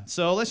 Yeah.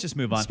 So let's just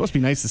move on. It's supposed to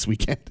be nice this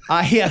weekend.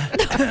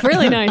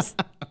 Really nice.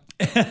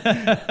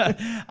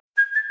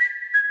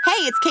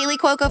 Hey, it's Kaylee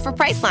Cuoco for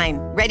Priceline.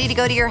 Ready to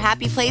go to your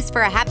happy place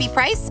for a happy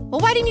price? Well,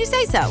 why didn't you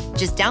say so?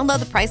 Just download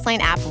the Priceline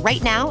app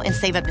right now and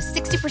save up to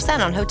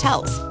 60% on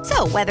hotels.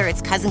 So whether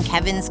it's Cousin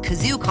Kevin's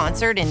Kazoo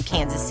Concert in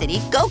Kansas City,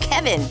 go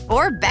Kevin,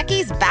 or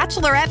Becky's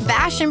Bachelorette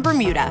Bash in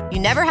Bermuda, you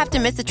never have to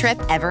miss a trip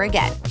ever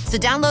again. So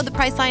download the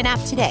Priceline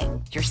app today.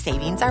 Your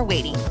savings are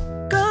waiting.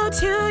 Go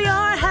to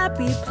your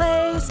happy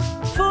place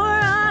for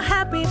a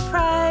happy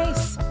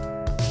price.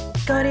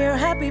 Go to your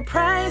happy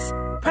price,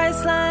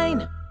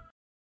 Priceline.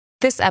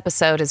 This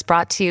episode is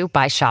brought to you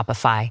by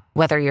Shopify.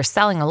 Whether you're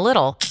selling a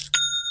little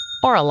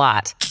or a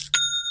lot,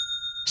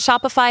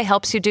 Shopify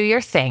helps you do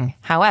your thing,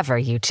 however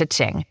you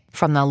cha-ching.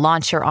 From the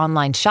launch your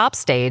online shop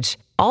stage,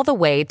 all the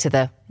way to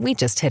the we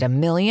just hit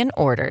 1 million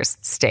orders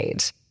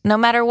stage. No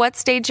matter what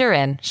stage you're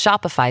in,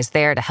 Shopify's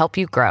there to help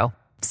you grow.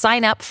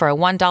 Sign up for a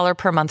 $1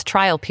 per month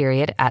trial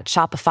period at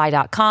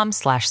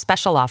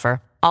shopify.com/special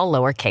offer, all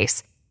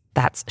lowercase.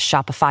 That's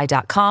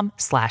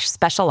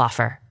shopify.com/special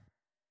offer.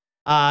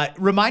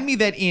 Remind me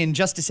that in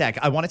just a sec,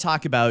 I want to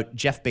talk about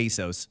Jeff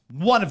Bezos,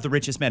 one of the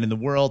richest men in the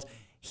world.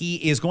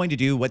 He is going to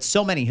do what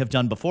so many have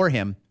done before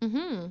him,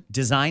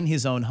 design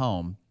his own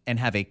home and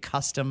have a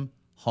custom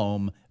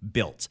home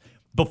built.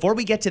 Before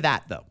we get to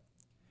that, though,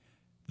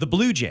 the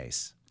Blue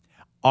Jays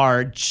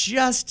are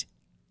just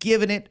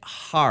giving it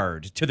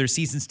hard to their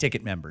season's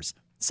ticket members,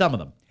 some of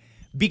them,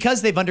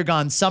 because they've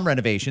undergone some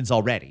renovations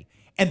already.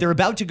 And they're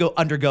about to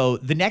undergo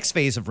the next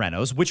phase of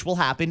renos, which will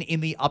happen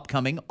in the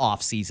upcoming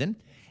offseason.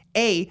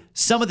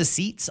 Some of the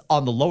seats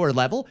on the lower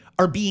level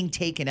are being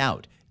taken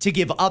out to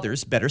give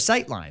others better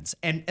sight lines.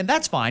 And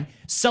that's fine.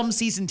 Some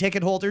season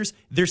ticket holders,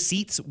 their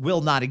seats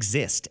will not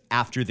exist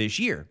after this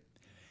year.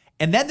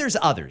 And then there's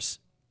others.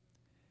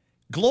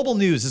 Global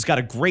News has got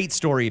a great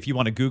story if you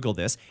want to Google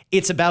this.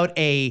 It's about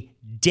a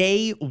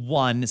day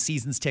one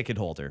season's ticket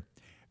holder.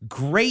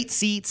 Great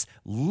seats,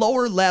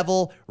 lower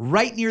level,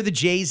 right near the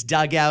Jays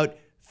dugout,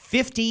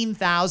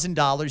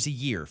 $15,000 a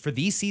year for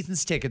these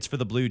season's tickets for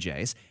the Blue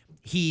Jays.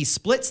 He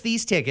splits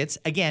these tickets,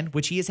 again,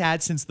 which he has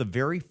had since the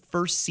very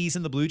first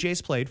season the Blue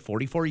Jays played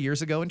 44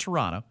 years ago in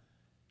Toronto,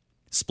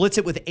 splits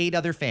it with 8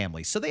 other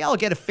families. So they all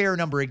get a fair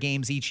number of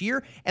games each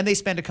year, and they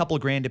spend a couple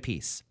grand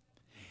apiece.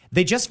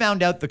 They just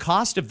found out the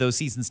cost of those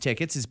season's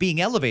tickets is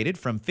being elevated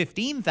from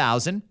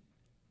 $15,000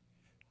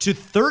 to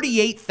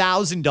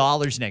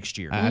 $38,000 next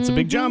year. That's a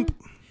big jump.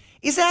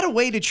 Is that a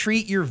way to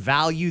treat your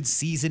valued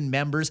season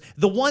members?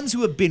 The ones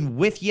who have been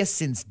with you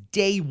since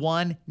day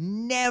one,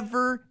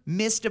 never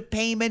missed a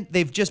payment.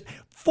 They've just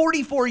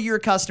 44-year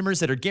customers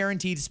that are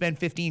guaranteed to spend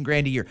 $15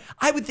 grand a year.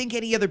 I would think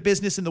any other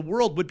business in the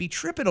world would be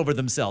tripping over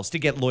themselves to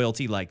get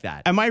loyalty like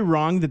that. Am I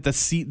wrong that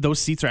those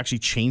seats are actually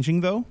changing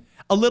though?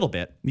 A little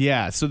bit.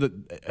 Yeah, so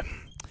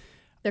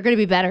They're going to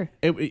be better.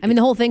 The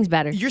whole thing's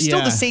better. You're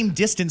still the same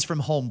distance from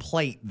home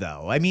plate,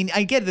 though. I mean,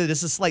 I get that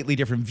it's a slightly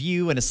different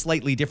view and a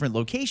slightly different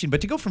location,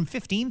 but to go from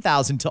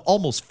 15,000 to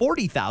almost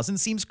 40,000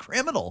 seems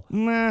criminal.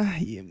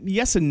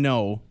 Yes and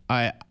no.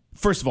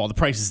 First of all, the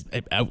price is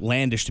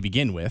outlandish to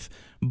begin with,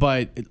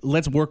 but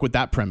let's work with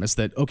that premise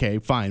that, okay,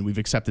 fine, we've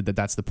accepted that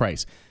that's the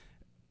price.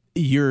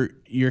 Your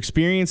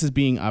experience is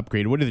being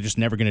upgraded. What are they just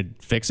never going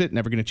to fix it?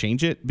 Never going to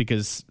change it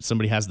because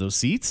somebody has those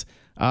seats?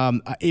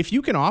 If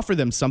you can offer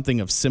them something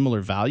of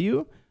similar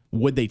value,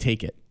 would they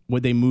take it?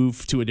 Would they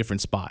move to a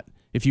different spot?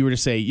 If you were to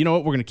say, you know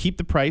what, we're going to keep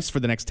the price for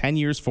the next 10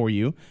 years for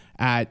you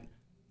at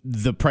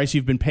the price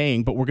you've been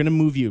paying, but we're going to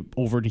move you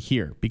over to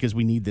here because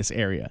we need this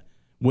area.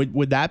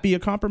 Would that be a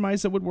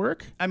compromise that would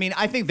work? I mean,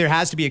 I think there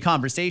has to be a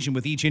conversation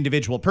with each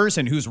individual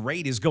person whose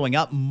rate is going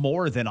up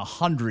more than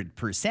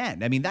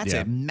 100%. I mean, that's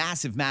a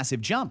massive,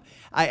 massive jump.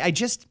 I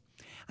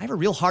have a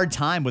real hard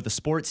time with a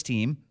sports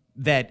team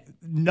that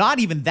not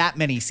even that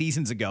many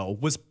seasons ago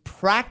was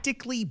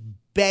practically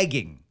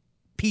begging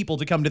people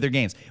to come to their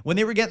games. When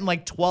they were getting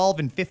like 12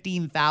 and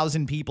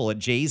 15,000 people at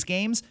Jays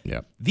games,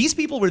 these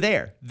people were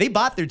there. They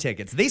bought their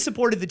tickets. They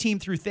supported the team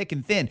through thick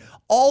and thin.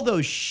 All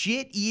those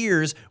shit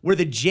years where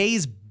the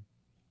Jays,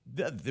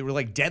 they were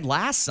like dead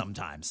last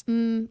sometimes.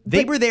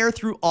 They were there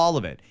through all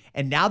of it.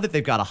 And now that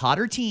they've got a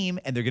hotter team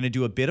and they're going to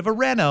do a bit of a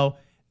reno,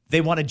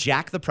 they want to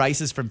jack the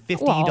prices from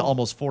 15 to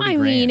almost 40 grand.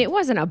 I mean, it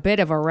wasn't a bit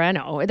of a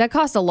reno. That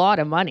cost a lot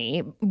of money.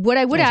 What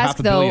I would ask,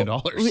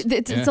 though,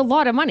 it's a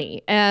lot of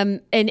money.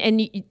 And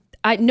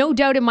I no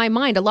doubt in my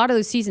mind, a lot of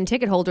those season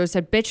ticket holders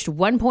had bitched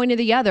one point or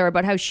the other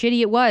about how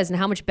shitty it was and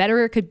how much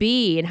better it could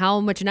be and how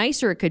much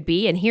nicer it could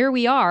be. And here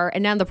we are.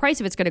 And now the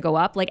price of it's going to go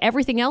up like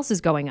everything else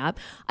is going up.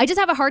 I just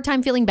have a hard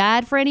time feeling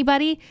bad for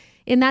anybody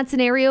in that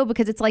scenario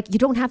because it's like, you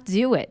don't have to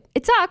do it.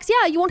 It sucks.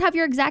 Yeah, you won't have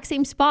your exact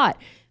same spot.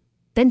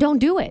 Then don't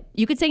do it.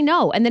 You could say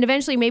no. And then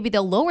eventually maybe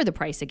they'll lower the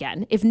price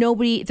again if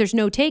there's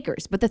no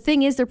takers. But the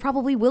thing is, there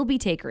probably will be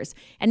takers.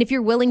 And if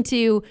you're willing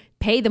to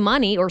pay the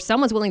money or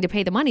someone's willing to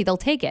pay the money, they'll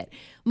take it.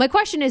 My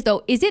question is,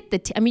 though, is it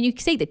you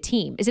say the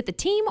team. Is it the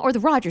team or the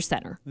Rogers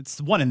Center? It's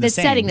one and the that's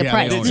same. Setting the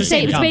price.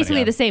 It's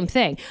basically the same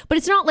thing. But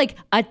it's not like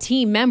a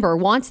team member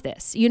wants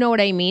this. You know what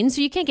I mean?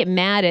 So you can't get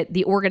mad at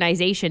the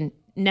organization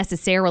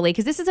necessarily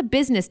because this is a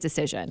business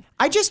decision.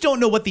 I just don't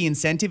know what the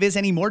incentive is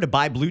anymore to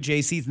buy Blue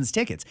Jays seasons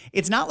tickets.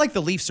 It's not like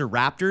the Leafs or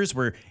Raptors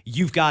where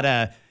you've got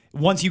to,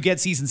 once you get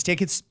seasons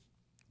tickets,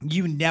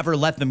 you never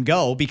let them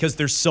go because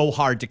they're so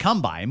hard to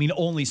come by. I mean,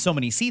 only so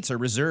many seats are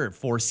reserved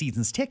for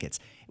seasons tickets.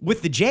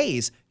 With the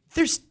Jays,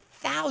 there's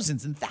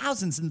thousands and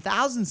thousands and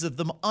thousands of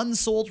them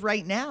unsold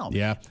right now.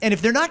 Yeah. And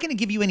if they're not going to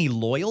give you any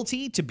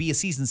loyalty to be a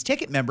seasons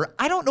ticket member,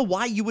 I don't know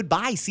why you would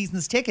buy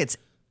seasons tickets.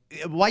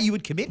 Why you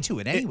would commit to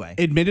it anyway.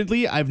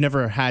 Admittedly, I've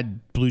never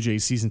had Blue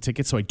Jays season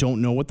tickets, so I don't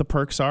know what the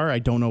perks are. I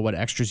don't know what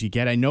extras you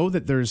get. I know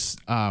that there's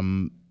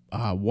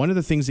one of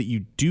the things that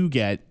you do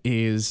get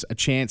is a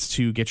chance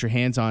to get your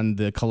hands on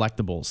the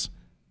collectibles.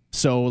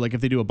 So, like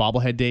if they do a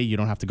bobblehead day, you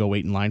don't have to go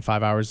wait in line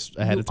 5 hours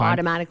ahead of time.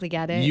 Automatically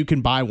get it. You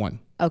can buy one.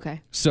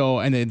 Okay. So,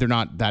 and they're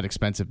not that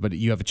expensive, but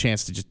you have a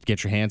chance to just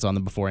get your hands on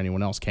them before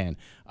anyone else can.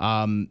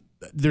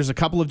 There's a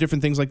couple of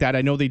different things like that.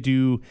 I know they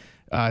do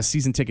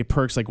season ticket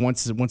perks, like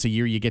once a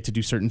year you get to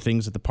do certain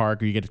things at the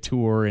park, or you get a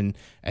tour and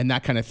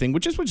that kind of thing,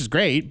 which is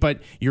great. But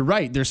you're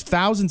right, there's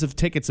thousands of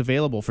tickets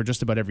available for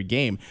just about every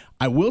game.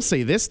 I will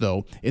say this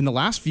though, in the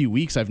last few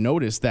weeks, I've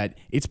noticed that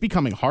it's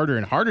becoming harder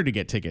and harder to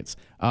get tickets.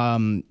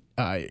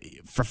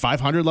 For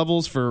 500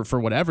 levels, for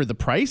whatever, the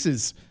price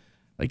is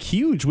like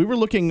huge. We were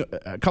looking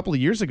a couple of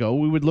years ago,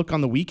 we would look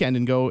on the weekend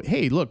and go,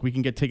 hey, look, we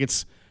can get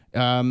tickets,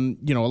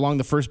 along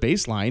the first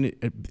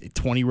baseline,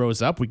 20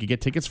 rows up, we could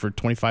get tickets for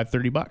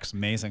 $25-$30.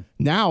 Amazing.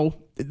 Now,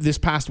 this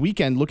past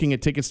weekend, looking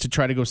at tickets to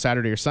try to go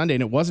Saturday or Sunday,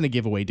 and it wasn't a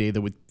giveaway day,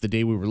 the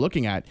day we were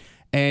looking at,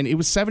 and it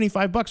was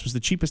 $75 was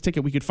the cheapest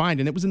ticket we could find,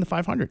 and it was in the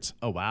 500s.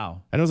 Oh,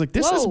 wow. And I was like,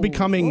 this is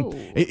becoming,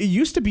 it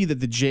used to be that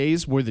the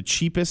Jays were the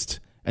cheapest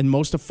and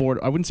most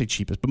affordable, I wouldn't say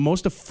cheapest, but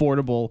most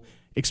affordable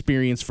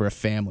experience for a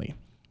family.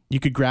 You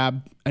could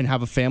grab and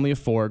have a family of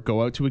 4,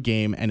 go out to a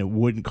game, and it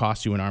wouldn't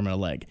cost you an arm and a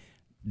leg.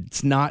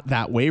 It's not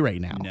that way right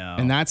now. No.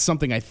 And that's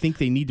something I think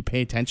they need to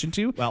pay attention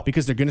to,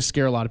 because they're going to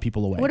scare a lot of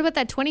people away. What about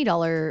that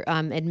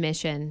 $20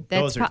 admission?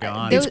 Those are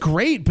gone. It's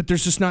great, but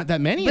there's just not that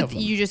many of them.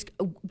 You just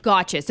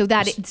gotcha. So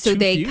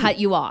they cut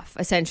you off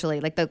essentially.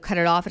 Like they'll cut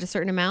it off at a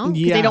certain amount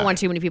because they don't want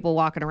too many people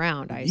walking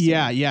around. I assume.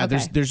 Yeah.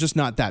 Okay. There's just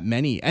not that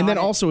many. And then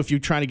also, if you're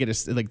trying to get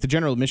the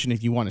general admission,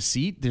 if you want a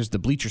seat, there's the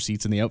bleacher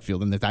seats in the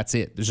outfield, and that's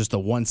it. There's just the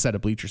one set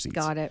of bleacher seats.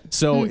 Got it.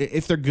 So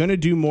if they're going to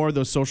do more of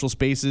those social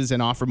spaces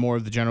and offer more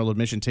of the general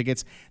admission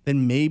tickets,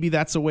 then maybe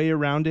that's a way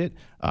around it.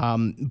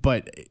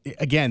 But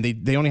again,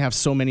 they only have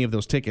so many of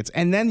those tickets,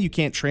 and then you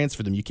can't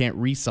transfer them. You can't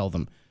resell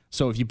them.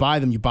 So if you buy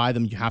them, you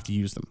have to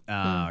use them.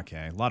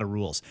 Okay. A lot of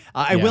rules.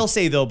 I will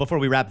say, though, before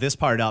we wrap this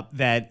part up,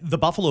 that the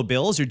Buffalo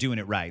Bills are doing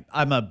it right.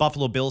 I'm a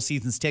Buffalo Bills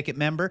seasons ticket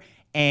member,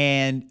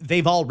 and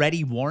they've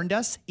already warned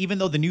us, even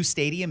though the new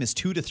stadium is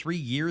 2 to 3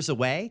 years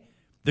away,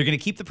 they're going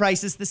to keep the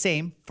prices the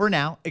same for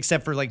now,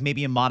 except for like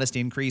maybe a modest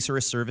increase or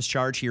a service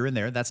charge here and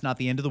there. That's not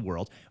the end of the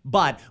world.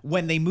 But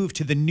when they move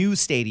to the new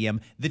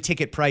stadium, the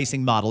ticket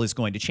pricing model is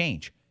going to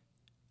change.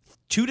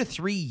 2 to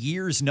 3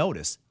 years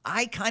notice.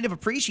 I kind of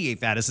appreciate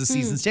that as a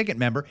season's ticket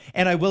member,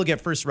 and I will get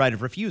first right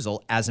of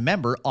refusal as a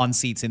member on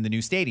seats in the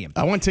new stadium.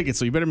 I want tickets,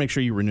 so you better make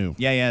sure you renew.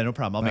 Yeah, no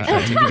problem. I'll make sure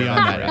I need to be on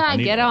that.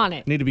 Get on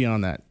it. Need to be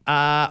on that.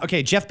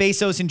 Okay, Jeff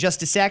Bezos in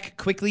just a sec.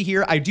 Quickly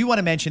here, I do want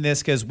to mention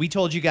this because we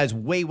told you guys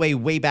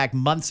way back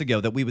months ago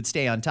that we would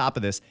stay on top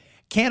of this.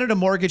 Canada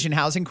Mortgage and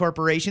Housing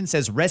Corporation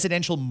says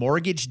residential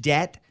mortgage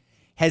debt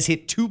has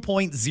hit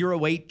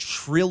 $2.08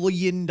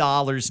 trillion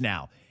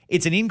now.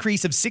 It's an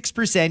increase of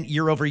 6%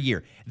 year over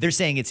year. They're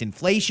saying it's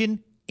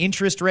inflation,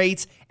 interest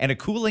rates, and a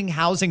cooling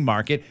housing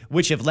market,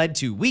 which have led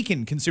to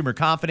weakened consumer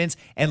confidence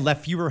and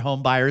left fewer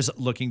home buyers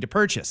looking to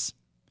purchase.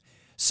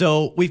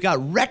 So we've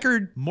got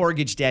record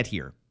mortgage debt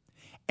here.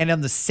 And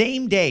on the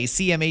same day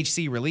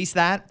CMHC released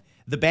that,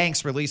 the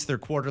banks released their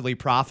quarterly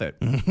profit.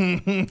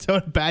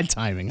 So bad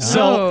timing. Huh?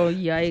 So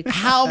yikes.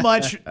 How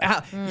much,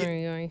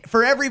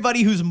 for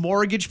everybody whose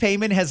mortgage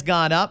payment has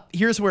gone up,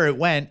 here's where it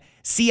went.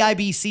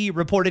 CIBC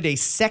reported a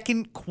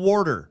second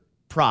quarter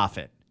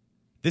profit.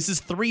 This is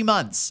 3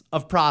 months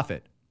of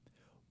profit.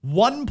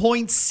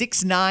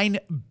 $1.69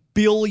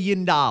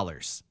 billion.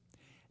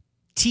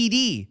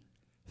 TD,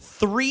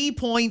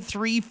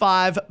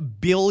 $3.35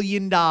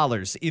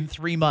 billion in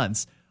 3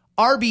 months.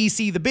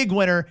 RBC, the big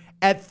winner,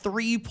 at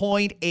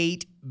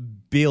 $3.8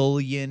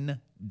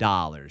 billion.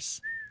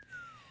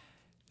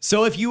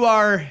 So if you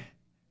are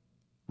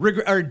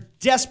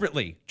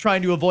desperately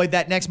trying to avoid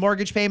that next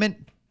mortgage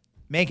payment,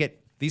 make it.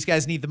 These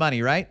guys need the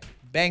money, right?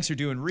 Banks are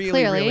doing really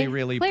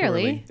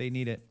poorly. They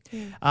need it.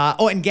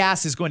 And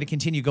gas is going to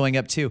continue going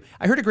up too.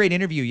 I heard a great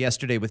interview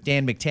yesterday with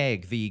Dan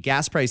McTagg, the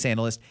gas price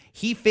analyst.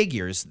 He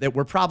figures that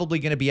we're probably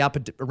going to be up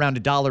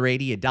around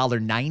 $1.80,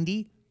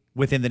 $1.90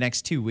 within the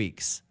next 2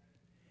 weeks.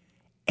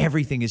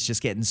 Everything is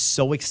just getting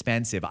so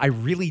expensive. I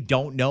really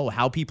don't know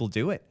how people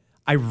do it.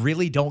 I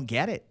really don't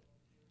get it.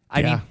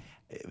 I mean,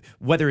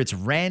 whether it's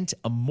rent,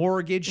 a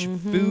mortgage,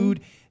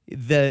 food,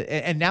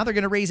 and now they're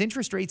going to raise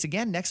interest rates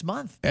again next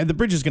month. And the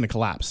bridge is going to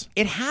collapse.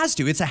 It has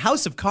to. It's a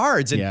house of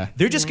cards. And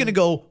they're just going to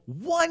go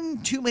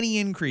one too many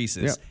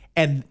increases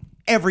and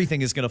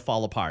everything is going to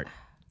fall apart.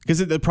 Because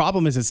the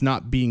problem is it's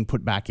not being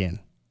put back in.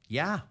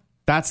 Yeah.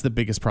 That's the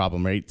biggest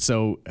problem, right?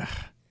 So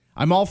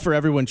I'm all for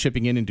everyone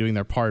chipping in and doing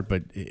their part,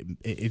 but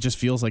it just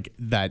feels like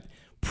that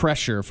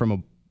pressure from a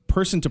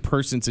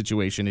person-to-person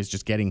situation is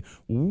just getting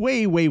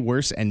way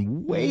worse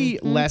and way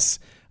less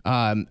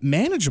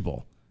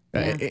manageable.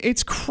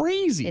 It's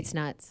crazy. It's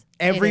nuts.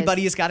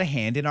 Everybody has got a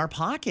hand in our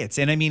pockets.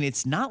 And I mean,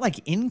 it's not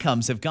like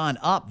incomes have gone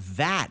up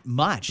that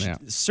much. Yeah.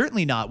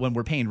 Certainly not when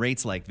we're paying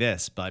rates like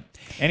this. But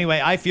anyway,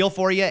 I feel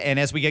for you. And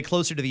as we get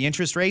closer to the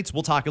interest rates,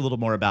 we'll talk a little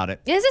more about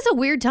it. Is this a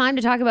weird time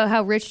to talk about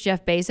how rich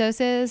Jeff Bezos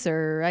is?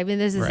 Or, I mean,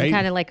 this is Right.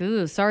 kind of like,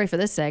 ooh, sorry for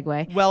this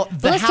segue. Well,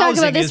 But let's talk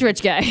about this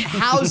rich guy.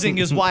 Housing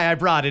is why I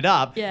brought it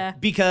up. Yeah.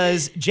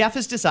 Because Jeff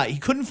has decided he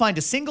couldn't find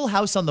a single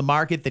house on the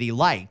market that he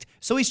liked.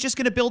 So he's just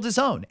going to build his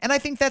own. And I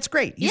think that's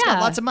great. He's got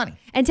lots of money.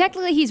 And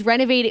technically, he's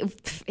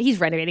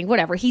renovating,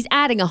 whatever. He's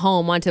adding a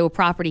home onto a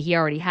property he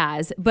already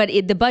has. But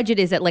the budget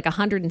is at like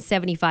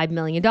 $175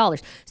 million.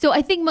 So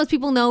I think most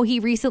people know he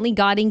recently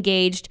got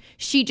engaged.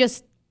 She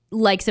just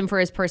likes him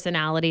for his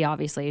personality,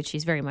 obviously. And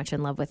she's very much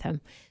in love with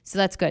him. So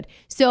that's good.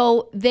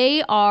 So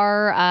they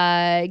are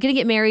going to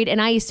get married.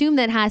 And I assume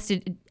that has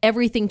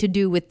everything to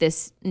do with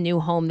this new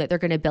home that they're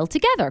going to build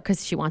together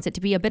because she wants it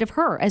to be a bit of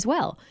her as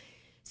well.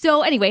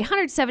 So anyway,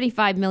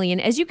 $175 million,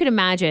 as you can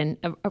imagine,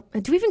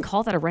 do we even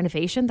call that a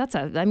renovation?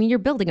 You're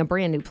building a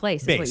brand new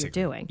place is what you're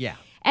doing. Yeah.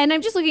 And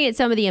I'm just looking at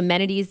some of the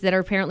amenities that are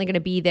apparently going to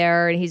be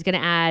there, and he's going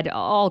to add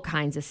all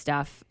kinds of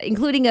stuff,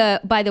 including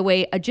by the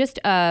way, just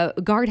a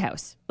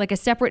guardhouse, like a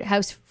separate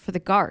house for the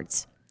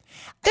guards.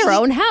 Their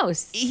own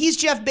house. He's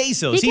Jeff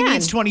Bezos. He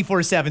needs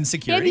 24/7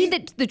 security. I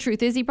mean, the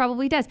truth is he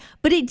probably does.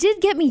 But it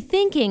did get me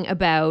thinking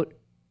about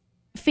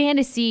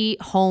fantasy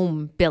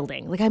home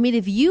building. Like, I mean,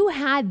 if you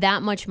had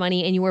that much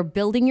money and you were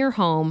building your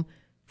home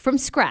from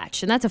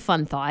scratch, and that's a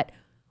fun thought,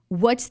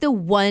 what's the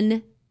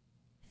one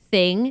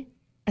thing,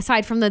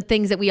 aside from the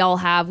things that we all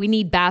have, we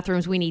need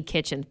bathrooms, we need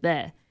kitchens,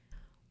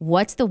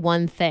 what's the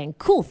one thing,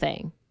 cool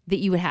thing that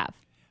you would have,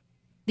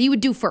 that you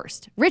would do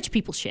first? Rich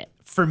people shit.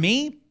 For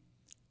me,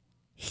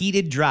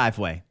 heated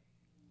driveway.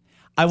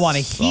 I want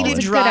a heated That's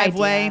a good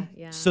driveway idea.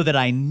 Yeah. so that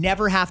I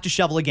never have to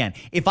shovel again.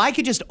 If I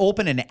could just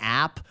open an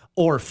app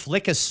or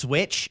flick a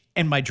switch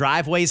and my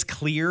driveway's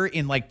clear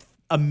in like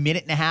a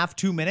minute and a half,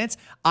 2 minutes,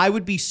 I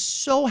would be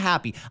so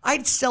happy.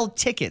 I'd sell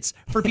tickets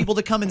for people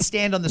to come and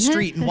stand on the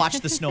street and watch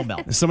the snow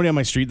melt. There's somebody on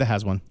my street that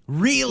has one.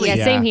 Really?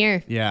 Yeah, same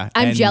here. Yeah.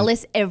 I'm And-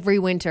 jealous every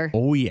winter.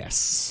 Oh, yes.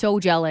 So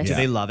jealous. Do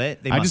they love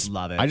it? They must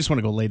love it. I just want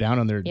to go lay down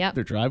on their Yep.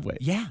 driveway.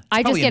 yeah. it's I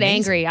just probably get amazing.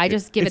 angry. I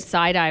just give it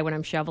side eye when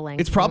I'm shoveling.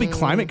 It's probably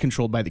climate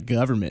controlled by the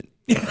government.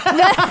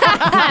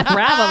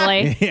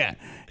 Probably. Yeah.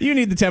 You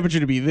need the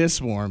temperature to be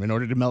this warm in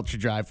order to melt your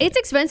driveway. It's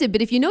expensive,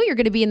 but if you know you're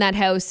going to be in that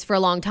house for a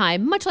long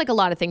time, much like a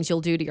lot of things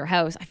you'll do to your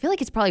house, I feel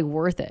like it's probably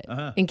worth it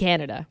in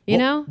Canada. You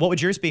know? What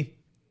would yours be?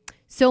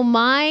 So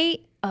I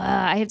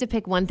have to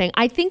pick one thing.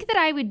 I think that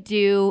I would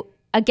do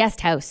a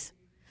guest house.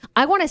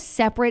 I want a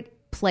separate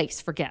place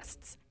for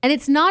guests. And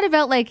it's not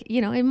about like,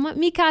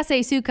 mi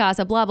casa, su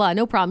casa, blah, blah.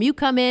 No problem. You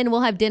come in,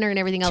 we'll have dinner and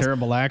everything else.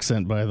 Terrible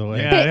accent, by the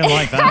way. Yeah, I didn't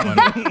like that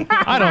one.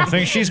 I don't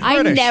think she's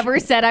I British. never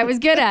said I was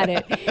good at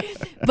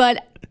it.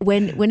 But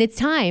when it's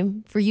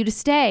time for you to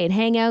stay and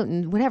hang out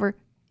and whatever,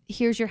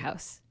 here's your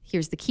house.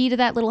 Here's the key to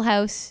that little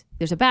house.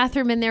 There's a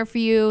bathroom in there for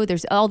you.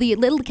 There's all the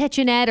little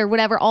kitchenette or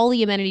whatever, all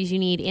the amenities you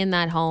need in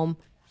that home.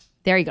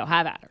 There you go.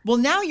 Have at her. Well,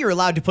 now you're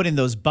allowed to put in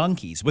those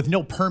bunkies with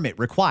no permit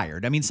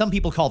required. I mean, some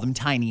people call them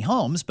tiny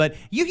homes, but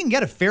you can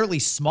get a fairly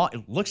small,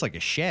 it looks like a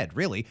shed,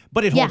 really,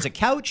 but it holds a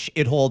couch,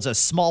 it holds a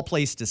small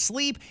place to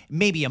sleep,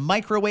 maybe a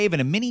microwave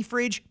and a mini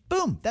fridge.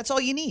 Boom, that's all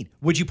you need.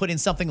 Would you put in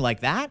something like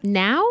that?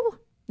 Now?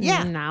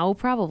 Yeah. No,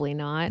 probably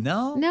not.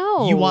 No?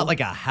 No. You want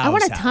like a house I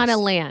want a ton house.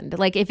 of land.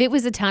 Like if it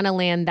was a ton of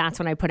land, that's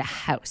when I put a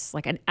house,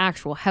 like an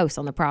actual house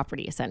on the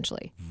property,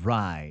 essentially.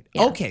 Right.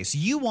 Yeah. Okay, so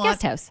you want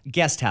Guest house.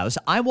 Guest house.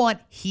 I want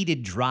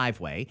heated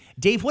driveway.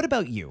 Dave, what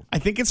about you? I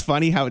think it's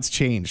funny how it's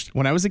changed.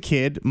 When I was a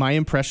kid, my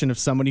impression of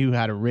somebody who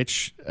had a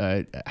rich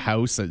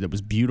house that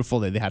was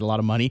beautiful, that they had a lot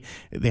of money,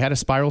 they had a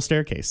spiral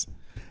staircase.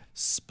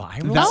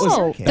 Spiral That was-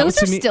 Oh, staircase. that was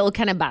those are to me- still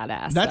kind of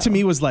badass. That to though.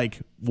 me was like,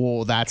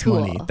 whoa, that's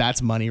Cool. money.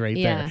 That's money right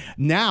Yeah. there.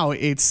 Now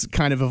it's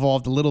kind of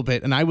evolved a little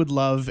bit, and I would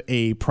love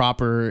a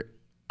proper,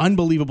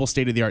 unbelievable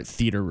state-of-the-art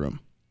theater room.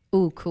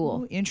 Ooh,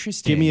 cool.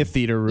 Interesting. Give me a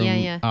theater room,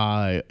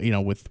 Yeah,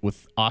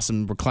 with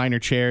awesome recliner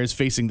chairs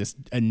facing this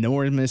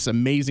enormous,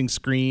 amazing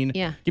screen.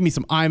 Yeah. Give me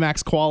some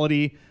IMAX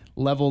quality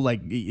level,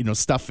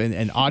 stuff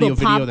and audio Little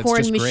video that's popcorn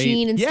just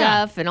machine great. and Yeah.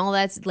 stuff and all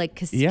that's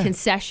like Yeah.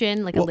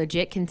 concession, like a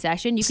legit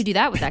concession. You could do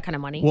that with that kind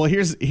of money. Well,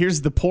 here's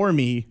the poor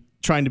me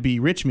trying to be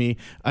rich me.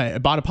 I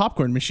bought a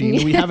popcorn machine,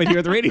 and we have it here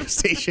at the radio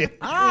station.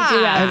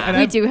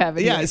 we do have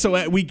it. Yeah, here.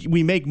 so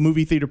we make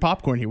movie theater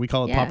popcorn here. We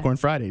call it Yeah. Popcorn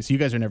Fridays. You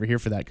guys are never here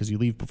for that because you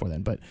leave before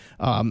then. But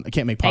I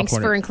can't make popcorn.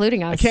 Thanks for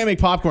including us. I can't make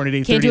popcorn at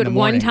 8:30 Can't do in it the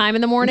one morning. time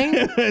in the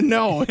morning.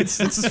 No, it's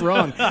just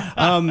wrong.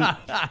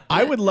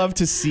 I would love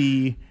to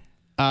see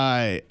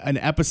an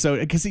episode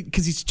because he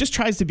just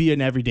tries to be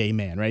an everyday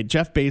man, right?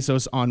 Jeff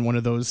Bezos on one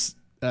of those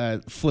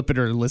Flip It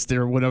or List It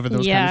or whatever those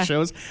kind Yeah. of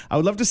shows. I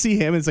would love to see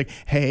him. It's like,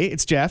 hey,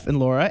 it's Jeff and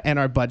Laura, and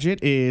our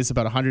budget is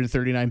about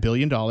 $139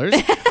 billion,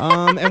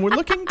 and we're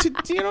looking to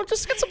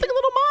just get something a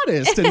little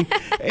modest. And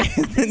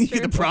then you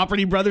get the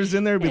property brothers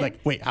in there and be like,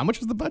 wait, how much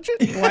was the budget?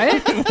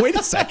 What? Wait a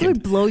It second.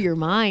 would blow your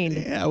mind.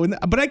 Yeah,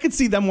 but I could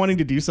see them wanting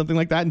to do something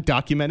like that and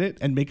document it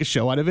and make a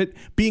show out of it,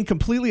 being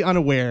completely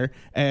unaware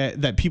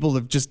that people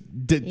have just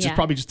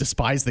probably just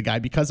despise the guy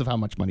because of how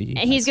much money he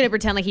has. And he's going to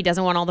pretend like he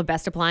doesn't want all the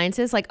best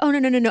appliances. Like, oh, no,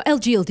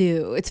 LG will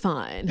do. It's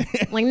fine.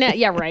 Like, no,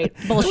 yeah, right.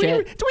 Bullshit. Do we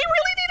really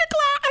need a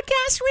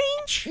gas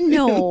range?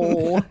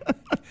 No.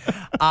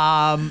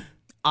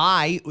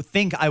 I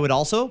think I would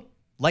also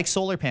like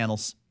solar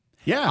panels.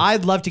 Yeah.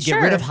 I'd love to get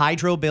Sure. rid of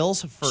hydro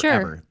bills forever.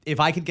 Sure. If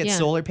I could get Yeah.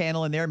 solar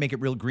panel in there and make it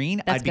real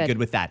green, That's I'd be good. good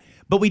with that.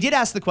 But we did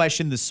ask the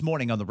question this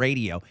morning on the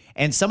radio,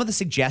 and some of the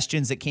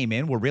suggestions that came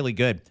in were really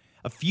good.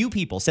 A few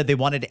people said they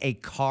wanted a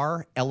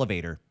car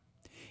elevator.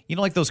 You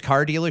know, like those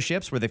car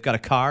dealerships where they've got a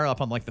car up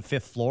on like the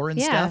 5th floor and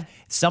Yeah. stuff?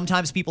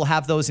 Sometimes people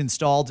have those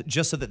installed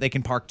just so that they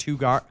can park two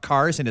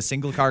cars in a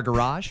single car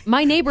garage.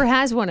 My neighbor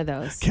has one of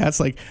those. Cat's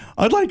like,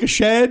 I'd like a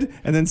shed.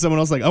 And then someone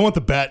else like, I want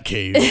the bat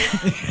cave.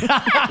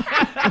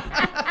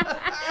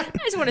 I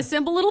just want a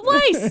simple little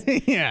place.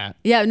 Yeah.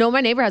 Yeah, no, my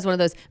neighbor has one of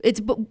those.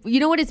 But you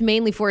know what it's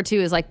mainly for too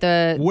is like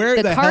the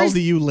Where the cars, hell do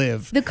you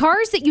live? The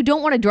cars that you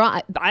don't want to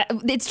drive.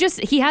 It's just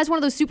he has one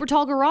of those super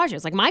tall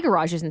garages. Like my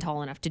garage isn't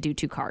tall enough to do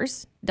 2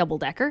 cars, double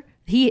decker.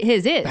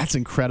 His is. That's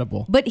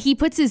incredible. But he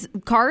puts his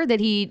car that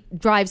he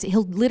drives,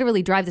 he'll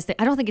literally drive this thing.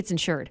 I don't think it's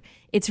insured.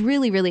 It's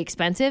really, really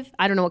expensive.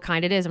 I don't know what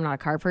kind it is. I'm not a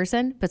car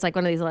person, but it's like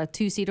one of these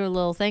 2-seater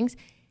little things.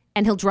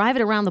 And he'll drive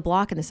it around the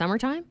block in the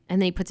summertime,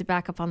 and then he puts it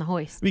back up on the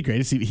hoist. It'd be great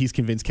to see he's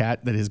convinced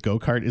Kat that his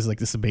go-kart is like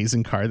this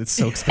amazing car that's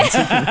so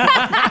expensive. It's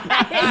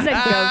a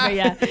go-kart,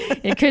 yeah.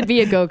 It could be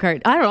a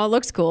go-kart. I don't know. It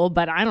looks cool,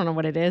 but I don't know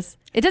what it is.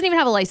 It doesn't even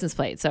have a license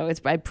plate, so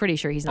I'm pretty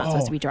sure he's not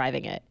supposed to be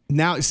driving it.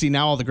 Now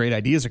all the great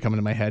ideas are coming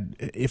to my head.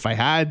 If I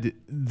had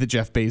the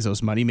Jeff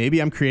Bezos money,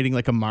 maybe I'm creating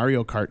like a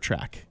Mario Kart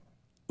track.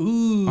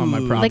 Ooh. On my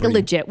property. Like a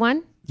legit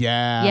one?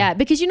 Yeah. Yeah,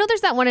 because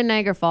there's that one in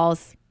Niagara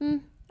Falls.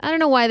 I don't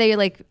know why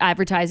they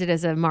advertise it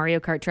as a Mario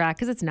Kart track,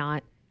 because it's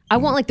not. I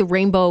want like the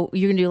rainbow.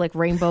 You're gonna do like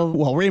Rainbow.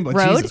 Well, Rainbow.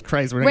 Road, Jesus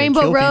Christ, we're not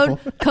Rainbow gonna kill Road,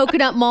 people.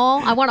 Coconut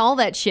Mall. I want all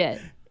that shit.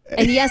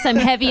 And yes, I'm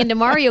heavy into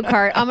Mario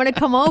Kart. I'm gonna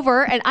come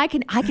over and I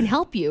can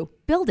help you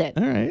build it.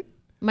 All right.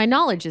 My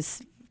knowledge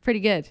is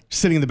pretty good.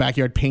 Sitting in the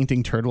backyard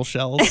painting turtle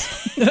shells.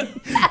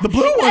 The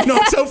blue one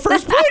knocks out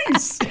first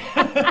place.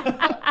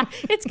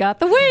 It's got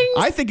the wings.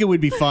 I think it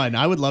would be fun.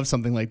 I would love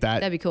something like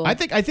that. That'd be cool. I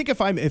think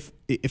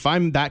if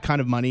I'm that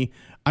kind of money,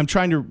 I'm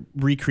trying to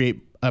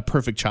recreate a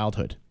perfect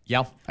childhood.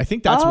 Yeah. I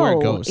think that's where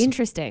it goes.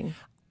 Interesting.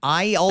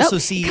 I also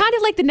see... kind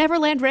of like the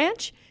Neverland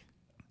Ranch.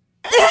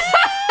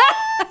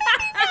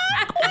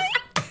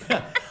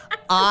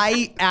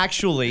 I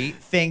actually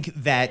think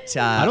that...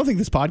 I don't think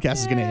this podcast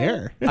is going to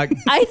air.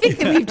 I think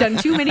that we've done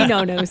too many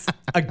no-nos.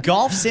 A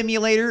golf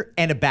simulator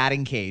and a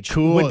batting cage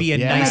Cool, would be a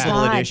yeah. nice Oh my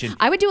little God. addition.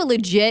 I would do a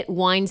legit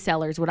wine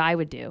cellar is what I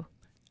would do.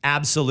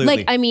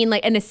 Absolutely.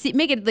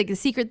 Make it like a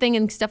secret thing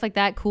and stuff like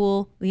that.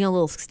 Cool. A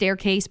little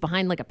staircase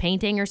behind like a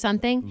painting or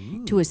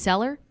something to a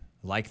cellar.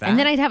 Like that. And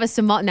then I'd have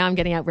now I'm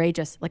getting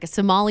outrageous, like a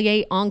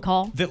sommelier on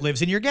call. that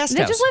lives in your guest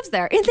That house. just lives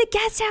there in the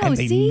guest house. And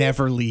they see?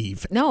 never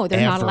leave. No,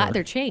 they're not ever. allowed.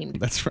 They're chained.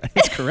 That's right.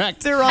 That's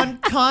correct. They're on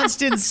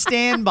constant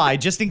standby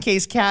just in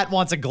case Kat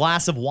wants a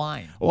glass of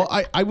wine. Well,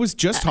 I was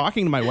just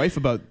talking to my wife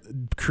about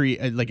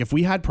if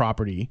we had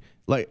property,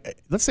 like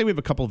let's say we have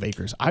a couple of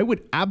acres, I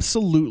would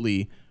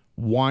absolutely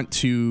want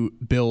to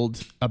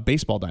build a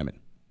baseball diamond.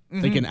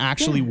 Like an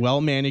actually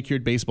well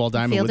manicured baseball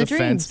diamond Field with a of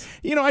fence.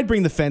 I'd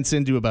bring the fence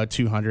in to about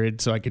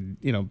 200 so I could,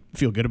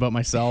 feel good about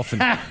myself.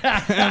 And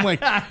I'm like,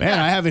 man,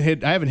 I haven't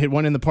hit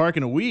one in the park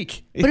in a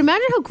week. But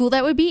imagine how cool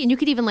that would be. And you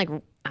could even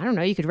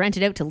you could rent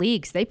it out to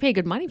leagues. They pay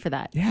good money for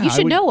that. Yeah, you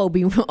should know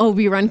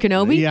Obi-Wan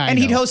Kenobi. Yeah, And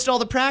I he'd know. host all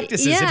the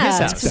practices at his Yeah.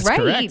 house. That's Right.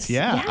 correct.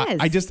 Yeah.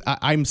 Yes.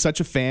 I'm such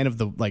a fan of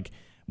the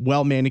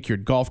well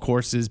manicured golf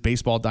courses,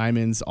 baseball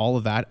diamonds, all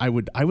of that. I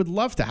would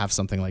love to have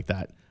something like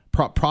that.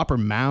 Proper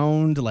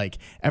mound, like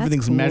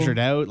everything's cool. measured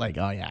out. Like,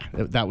 oh yeah,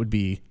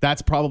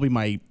 that's probably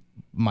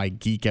my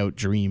geek out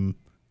dream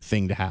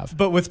thing to have.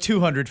 But with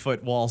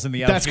 200-foot walls in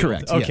the outfield. That's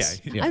correct. Okay.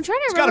 Yes. Yeah. I'm trying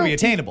to It's got to remember. be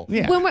attainable.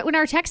 Yeah. When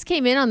our text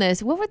came in on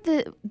this,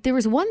 there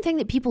was one thing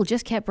that people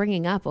just kept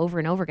bringing up over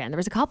and over again. There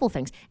was a couple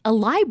things. A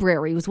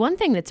library was one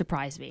thing that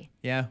surprised me.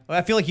 Yeah. Well,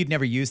 I feel like you'd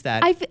never use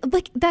that. I feel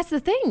like that's the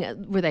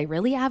thing. Were they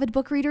really avid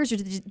book readers, or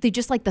did they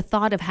just like the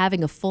thought of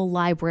having a full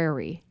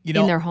library in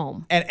their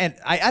home? And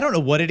I don't know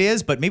what it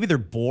is, but maybe they're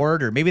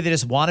bored or maybe they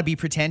just want to be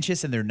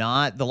pretentious and they're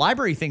not. The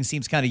library thing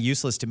seems kind of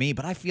useless to me,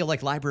 but I feel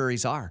like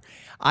libraries are.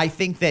 I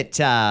think that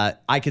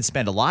I could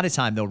spend a lot of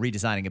time, though,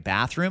 redesigning a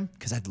bathroom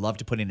because I'd love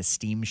to put in a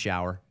steam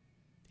shower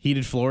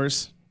Heated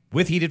floors.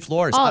 with heated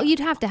floors. Oh, you'd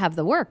have to have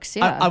the works,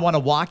 yeah. I want to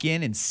walk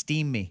in and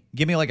steam me.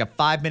 Give me like a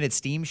 5-minute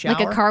steam shower.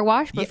 like a car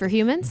wash, but for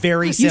humans?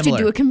 Very You similar.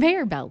 should do a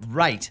conveyor belt.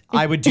 Right.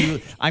 I'm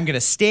going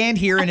to stand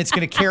here and it's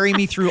going to carry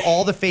me through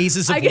all the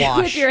phases of With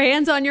wash. your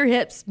hands on your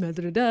hips.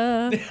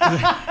 Da-da-da.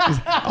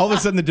 All of a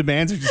sudden, the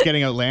demands are just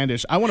getting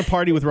outlandish. I want to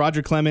party with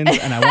Roger Clemens,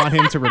 and I want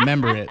him to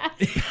remember it.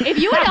 If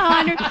you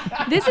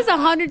had this is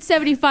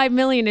 $175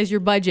 million is your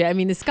budget. I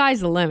mean, the sky's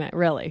the limit,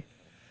 really.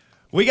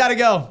 We got to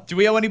go. Do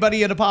we owe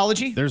anybody an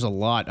apology? There's a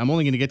lot. I'm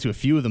only going to get to a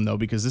few of them, though,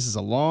 because this is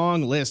a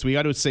long list. We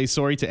got to say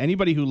sorry to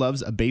anybody who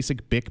loves a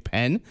basic Bic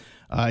pen.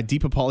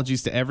 Deep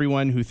apologies to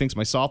everyone who thinks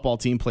my softball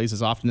team plays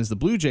as often as the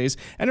Blue Jays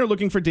and are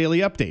looking for daily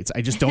updates.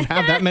 I just don't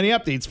have that many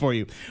updates for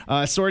you.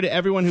 Sorry to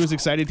everyone who is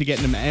excited to get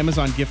an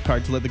Amazon gift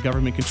card to let the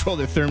government control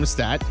their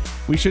thermostat.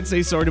 We should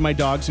say sorry to my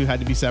dogs who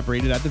had to be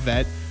separated at the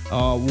vet.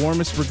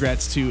 Warmest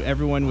regrets to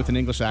everyone with an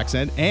English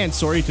accent, and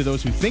sorry to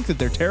those who think that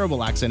their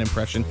terrible accent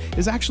impression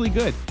is actually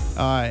good.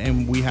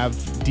 And we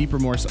have deep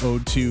remorse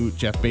owed to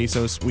Jeff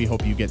Bezos. We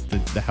hope you get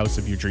the house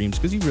of your dreams,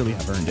 because you really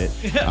have earned it.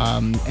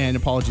 And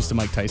apologies to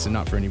Mike Tyson,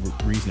 not for any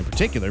reason in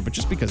particular, but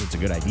just because it's a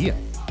good idea.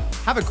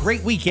 Have a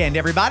great weekend,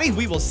 everybody.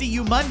 We will see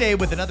you Monday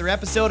with another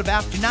episode of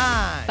After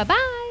 9.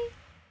 Bye-bye.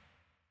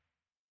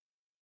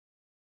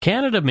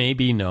 Canada may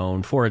be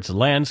known for its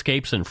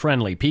landscapes and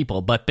friendly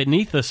people, but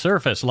beneath the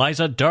surface lies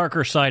a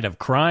darker side of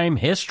crime,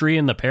 history,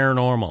 and the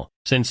paranormal.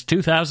 Since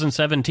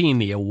 2017,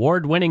 the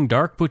award-winning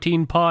Dark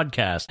Poutine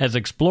podcast has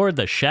explored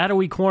the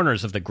shadowy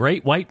corners of the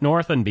Great White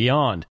North and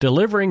beyond,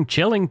 delivering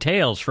chilling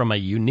tales from a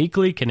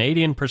uniquely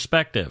Canadian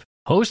perspective.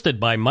 Hosted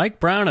by Mike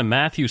Brown and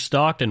Matthew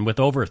Stockton with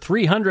over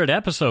 300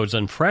 episodes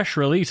and fresh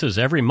releases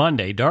every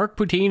Monday, Dark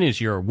Poutine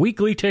is your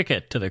weekly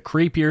ticket to the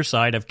creepier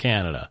side of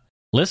Canada.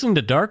 Listen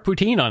to Dark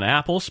Poutine on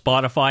Apple,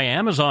 Spotify,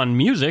 Amazon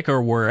Music,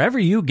 or wherever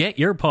you get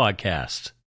your podcasts.